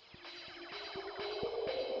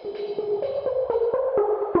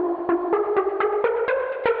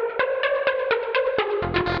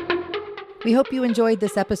 We hope you enjoyed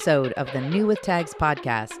this episode of the New With Tags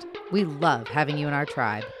podcast. We love having you in our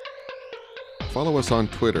tribe. Follow us on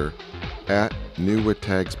Twitter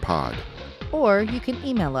 @NewWithTagsPod. Or you can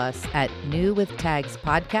email us at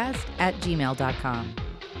newwithtagspodcast@gmail.com.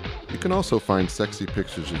 You can also find sexy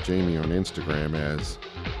pictures of Jamie on Instagram as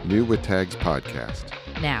New With Tags Podcast.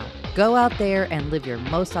 Now, go out there and live your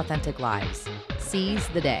most authentic lives. Seize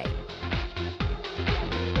the day.